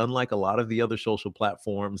creators. Unlike a lot of the other social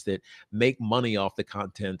platforms that make money off the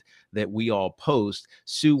content that we all post,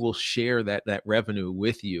 Sue will share that revenue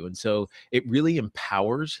with you. And so it really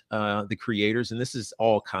empowers the creators. And this is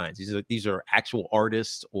all kinds. These are actual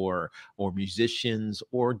artists or musicians,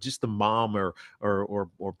 or just the mom or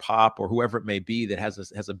pop or whoever it may be that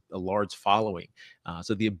has a large following.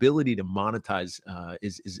 So the ability to monetize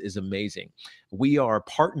is amazing. We are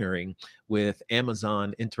partnering with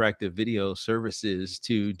Amazon Interactive Video Services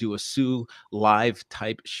to do a Sue Live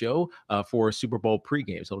type show for a Super Bowl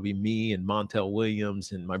pregame. So it'll be me and Montel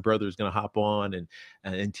Williams, and my brother's going to hop on,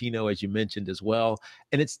 and Tino, as you mentioned, as well.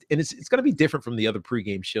 And it's going to be different from the other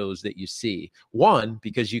pregame shows that you see. One,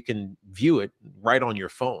 because you can view it right on your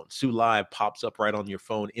phone. Sue Live pops up right on your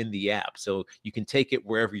phone in the app, so you can take it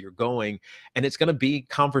wherever you're going, and it's going to be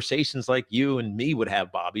conversations like you and me would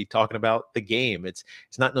have, Bobby, talking about the game. It's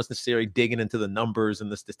not necessarily digging into the numbers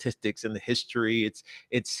and the statistics and the history. It's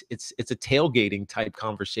a tailgating type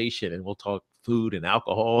conversation, and we'll talk food and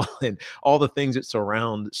alcohol and all the things that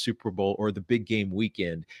surround Super Bowl or the big game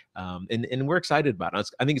weekend. And we're excited about it.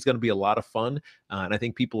 I think it's going to be a lot of fun. And I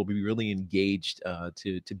think people will be really engaged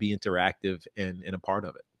to be interactive and a part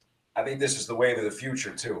of it. I think this is the wave of the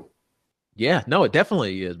future too. Yeah, no, it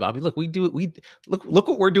definitely is, Bobby. Look, look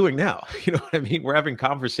what we're doing now. You know what I mean? We're having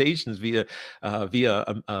conversations via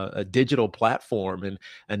a digital platform,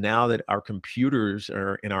 and now that our computers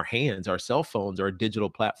are in our hands, our cell phones are a digital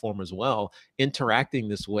platform as well. Interacting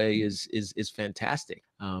this way is fantastic.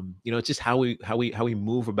 It's just how we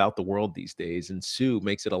move about the world these days. And Sue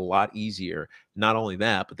makes it a lot easier. Not only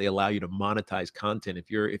that, but they allow you to monetize content if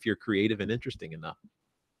you're creative and interesting enough.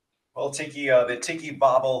 Well, Tiki, the Tiki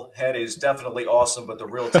bobblehead is definitely awesome, but the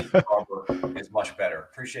real Tiki barber is much better.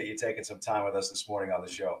 Appreciate you taking some time with us this morning on the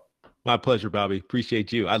show. My pleasure, Bobby.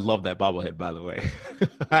 Appreciate you. I love that bobblehead, by the way.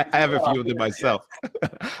 I have a few of them myself.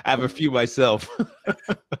 I have a few myself.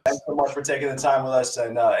 Thanks so much for taking the time with us,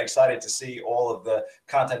 and excited to see all of the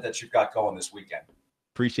content that you've got going this weekend.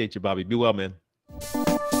 Appreciate you, Bobby. Be well, man.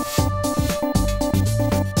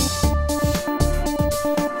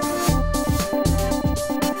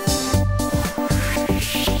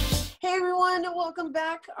 Welcome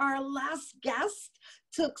back. Our last guest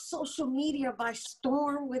took social media by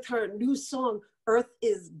storm with her new song, Earth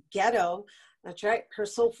is Ghetto. That's right. Her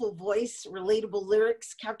soulful voice, relatable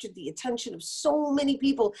lyrics captured the attention of so many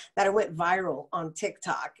people that it went viral on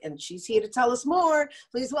TikTok. And she's here to tell us more.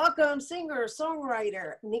 Please welcome singer,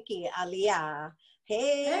 songwriter Nikkialiah.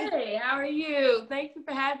 Hey. Hey, how are you? Thank you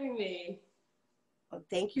for having me. Well,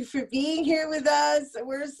 thank you for being here with us.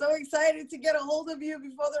 We're so excited to get a hold of you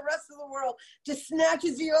before the rest of the world just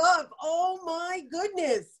snatches you up. Oh my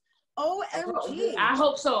goodness. OMG. I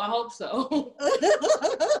hope so. I hope so.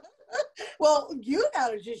 Well, you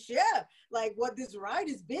gotta just share like what this ride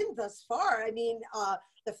has been thus far. I mean,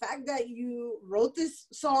 the fact that you wrote this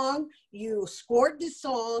song, you scored this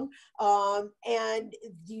song, and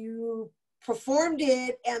you performed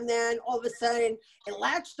it, and then all of a sudden it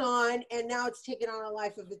latched on, and now it's taken on a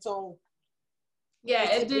life of its own. Yeah,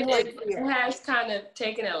 it has kind of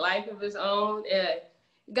taken a life of its own. It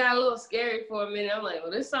got a little scary for a minute. I'm like,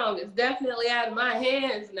 well, this song is definitely out of my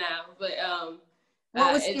hands now. But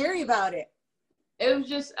what was scary about it? it was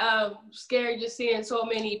just scary just seeing so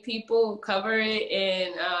many people cover it,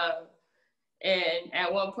 and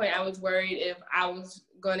at one point I was worried if I was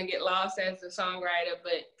going to get lost as a songwriter,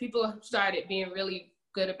 but people started being really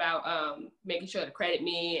good about making sure to credit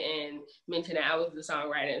me and mention that I was the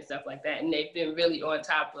songwriter and stuff like that, and they've been really on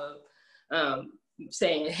top of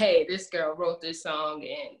saying, hey, this girl wrote this song,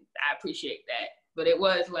 and I appreciate that. But it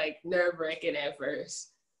was like nerve-wracking at first.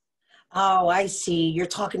 Oh, I see. You're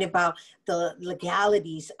talking about the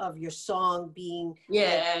legalities of your song being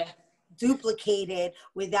duplicated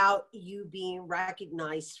without you being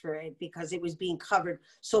recognized for it, because it was being covered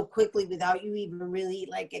so quickly without you even really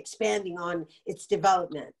like expanding on its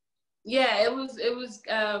development. Yeah, it was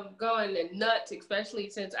going nuts, especially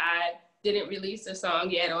since I didn't release the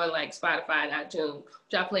song yet on like Spotify and iTunes,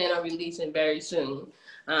 which I plan on releasing very soon.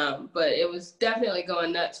 But it was definitely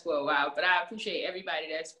going nuts for a while. But I appreciate everybody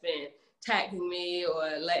that's been tagging me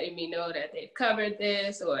or letting me know that they've covered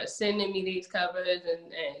this, or sending me these covers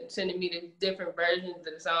and sending me the different versions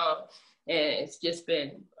of the song. And it's just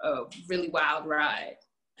been a really wild ride.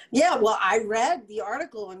 Yeah, well, I read the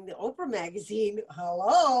article in the Oprah magazine.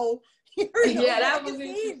 Hello. Yeah, that was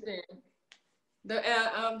interesting.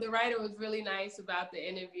 The writer was really nice about the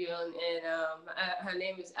interview, and her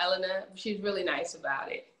name is Eleanor. She's really nice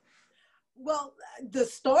about it. Well, the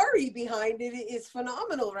story behind it is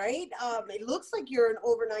phenomenal, right? It looks like you're an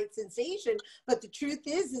overnight sensation, but the truth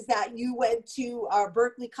is that you went to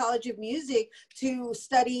Berkeley College of Music to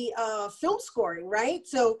study film scoring, right?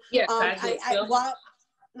 So yes, film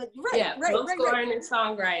scoring and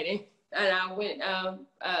songwriting, and I went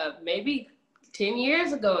maybe 10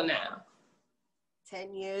 years ago now.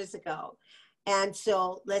 10 years ago, and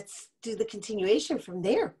so let's do the continuation from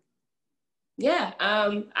there. Yeah, I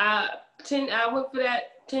went for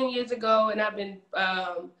that 10 years ago, and I've been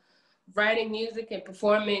writing music and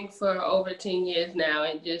performing for over 10 years now,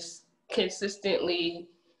 and just consistently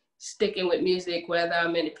sticking with music, whether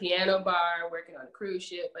I'm in a piano bar, working on a cruise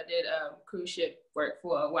ship. I did cruise ship work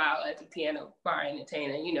for a while as a piano bar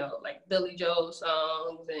entertainer, you know, like Billy Joel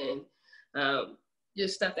songs and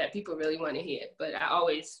just stuff that people really want to hear. But I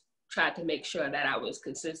always tried to make sure that I was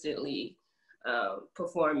consistently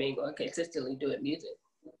performing or consistently doing music.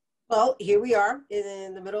 Well, here we are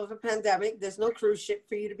in the middle of a pandemic. There's no cruise ship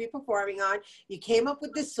for you to be performing on. You came up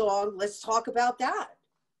with this song. Let's talk about that.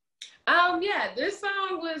 Yeah, this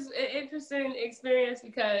song was an interesting experience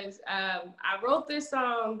because I wrote this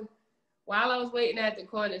song while I was waiting at the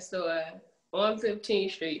corner store on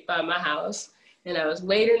 15th Street by my house. And I was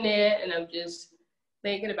waiting there, and I'm just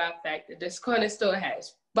thinking about the fact that this corner store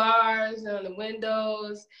has bars on the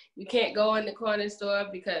windows. You can't go in the corner store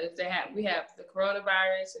because we have the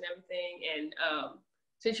coronavirus and everything. And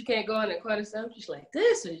since you can't go in the corner store, I'm just like,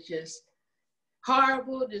 this is just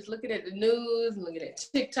horrible. Just looking at the news and looking at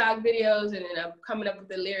TikTok videos, and then I'm coming up with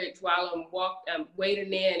the lyrics while I'm waiting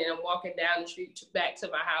there, and then I'm walking down the street back to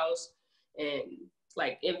my house. And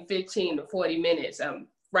like in 15 to 40 minutes, I'm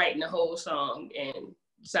writing the whole song and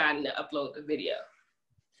deciding to upload the video.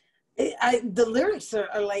 The lyrics are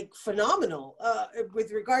like phenomenal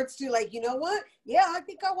with regards to like, you know what? Yeah, I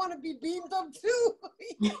think I want to be beamed up too.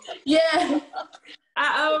 Yeah,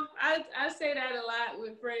 I say that a lot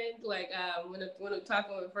with friends. Like when I'm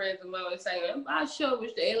talking with friends, I'm always saying, I sure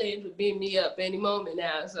wish the aliens would beam me up any moment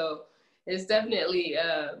now. So it's definitely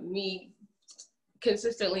me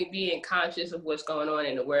consistently being conscious of what's going on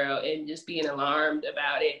in the world and just being alarmed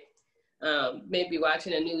about it. Maybe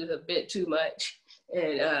watching the news a bit too much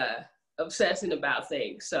and obsessing about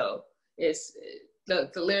things. So it's the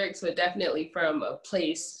lyrics were definitely from a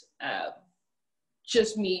place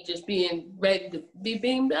just me just being ready to be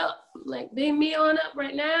beamed up. Like, beam me on up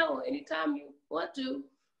right now or anytime you want to.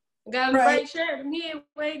 I got a bright shirt. I'm here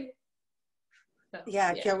waiting. So, yeah,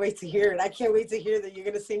 I can't wait to hear it. I can't wait to hear that you're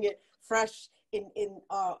going to sing it fresh in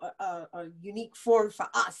a unique form for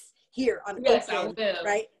us here on Open,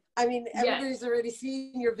 right? I mean, everybody's already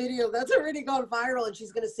seen your video. That's already gone viral, and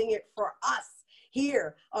she's going to sing it for us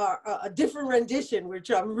here, a different rendition,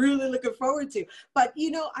 which I'm really looking forward to. But,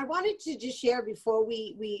 you know, I wanted to just share before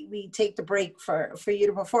we take the break for you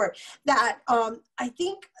to perform that I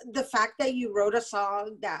think the fact that you wrote a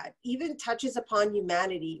song that even touches upon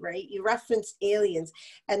humanity, right? You referenced aliens,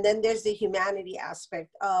 and then there's the humanity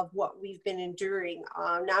aspect of what we've been enduring,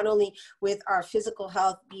 not only with our physical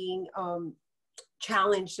health being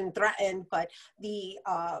challenged and threatened, but the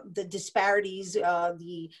disparities,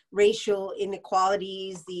 the racial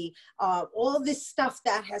inequalities, the all of this stuff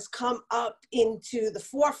that has come up into the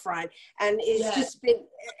forefront, and it's just been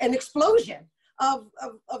an explosion of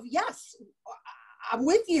yes, I'm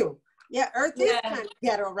with you. Yeah, Earth is kind of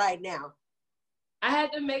ghetto right now. I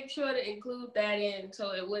had to make sure to include that in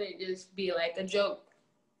so it wouldn't just be like a joke.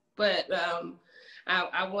 But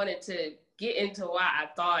I wanted to get into why I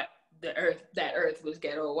thought that Earth was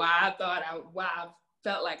ghetto, why I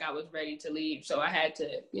felt like I was ready to leave. So I had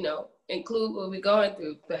to, you know, include what we're going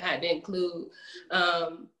through, but had to include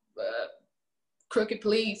crooked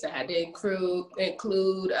police. I had to include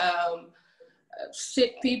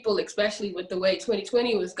sick people, especially with the way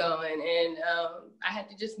 2020 was going. And I had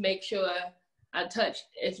to just make sure I touched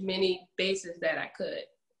as many bases that I could.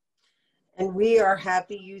 And we are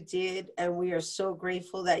happy you did. And we are so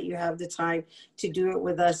grateful that you have the time to do it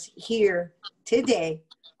with us here today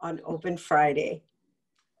on Open Friday.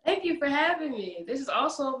 Thank you for having me. This is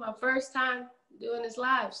also my first time doing this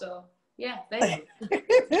live. So yeah, thank you.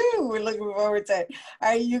 We're looking forward to it.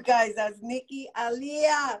 All right, you guys, that's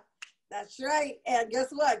Nikkialiah. That's right. And guess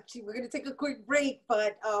what? We're going to take a quick break.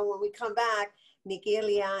 But when we come back,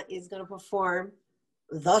 Nikkialiah is going to perform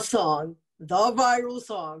the song, the viral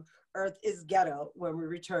song, Earth is Ghetto, when we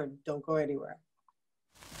return. Don't go anywhere.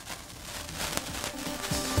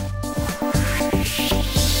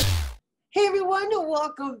 Hey everyone,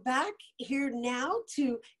 welcome back. Here now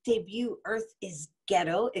to debut Earth is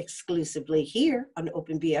Ghetto exclusively here on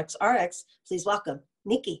Open BxRx. Please welcome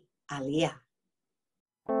Nikkialiah.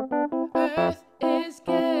 Earth is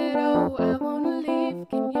ghetto, I wanna leave.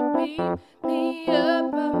 Can you beat me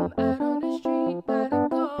up? I'm out on the street by the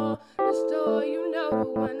corner store. You know the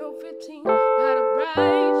 1015. Got a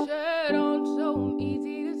bright shirt on, so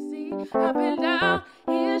easy to see. I've been down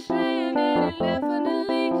here stranded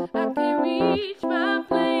indefinitely. I can't reach my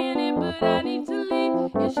planet, but I need to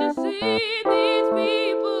leave. You should see these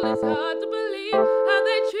people. It's hard to believe how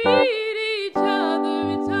they treat each other.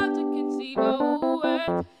 It's hard to conceive. Oh,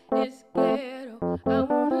 Earth is ghetto, I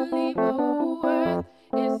wanna leave. Oh, Earth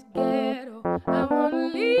is ghetto, I wanna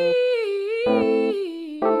leave.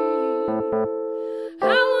 I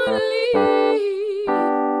wanna leave.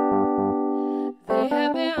 They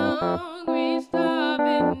have been hungry,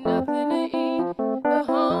 starving, nothing to eat. The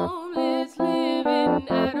homeless living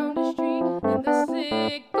out on the street, and the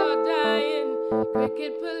sick are dying.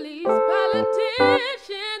 Cricket police,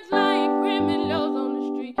 politicians lying, criminals on the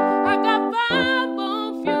street. I got 5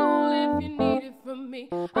 on fuel if you need it from me.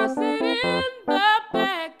 I'll sit in the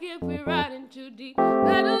back if we're riding too deep.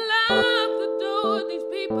 Better lock the door, these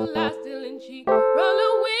people are still in cheap. Roll the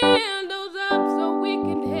windows up so we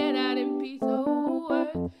can head out in peace. Oh,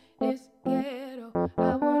 Earth is ghetto,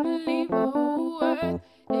 I wanna leave. Oh, Earth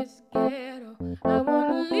is ghetto, I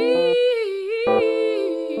wanna leave.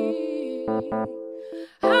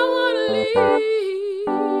 I wanna leave.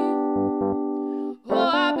 Oh,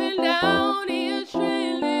 I've been down here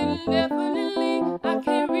stranded indefinitely. I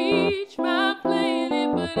can't reach my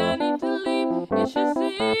planet, but I need to leave. You should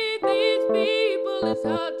see these people. It's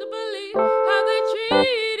hard to believe how they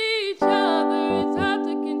treat each other. It's hard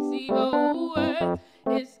to conceive. Oh, Earth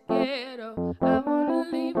is ghetto, I wanna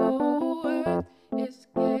leave. Oh, Earth is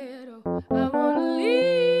ghetto, I wanna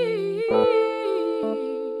leave.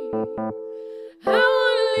 I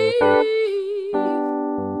wanna leave.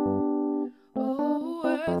 Oh,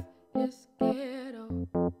 Earth is ghetto.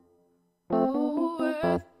 Oh,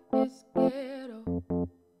 Earth is ghetto.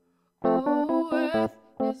 Oh, Earth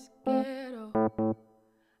is ghetto.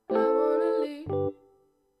 I wanna leave.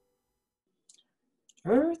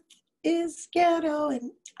 Earth is ghetto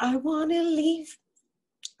and I wanna leave.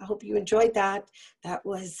 I hope you enjoyed that. That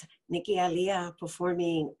was Nikkialiah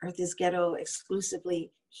performing Earth is Ghetto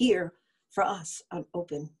exclusively here for us on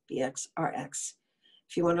Open BxRx.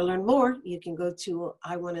 If you want to learn more, you can go to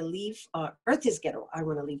Earth is Ghetto,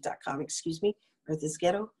 iwannaleave.com, excuse me, Earth is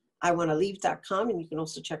Ghetto, iwannaleave.com, and you can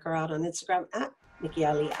also check her out on Instagram at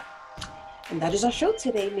Nikkialiah. And that is our show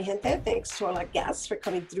today, mi gente. Thanks to all our guests for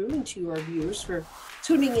coming through and to our viewers for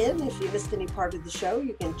tuning in. If you missed any part of the show,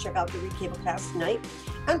 you can check out the recablecast tonight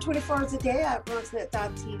and 24 hours a day at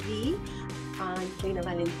bronxnet.tv. I'm Rhina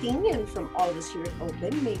Valentin, and from all of us here at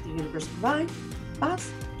Open, may the universe provide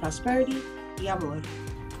paz, prosperity, y amor.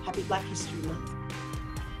 Happy Black History Month.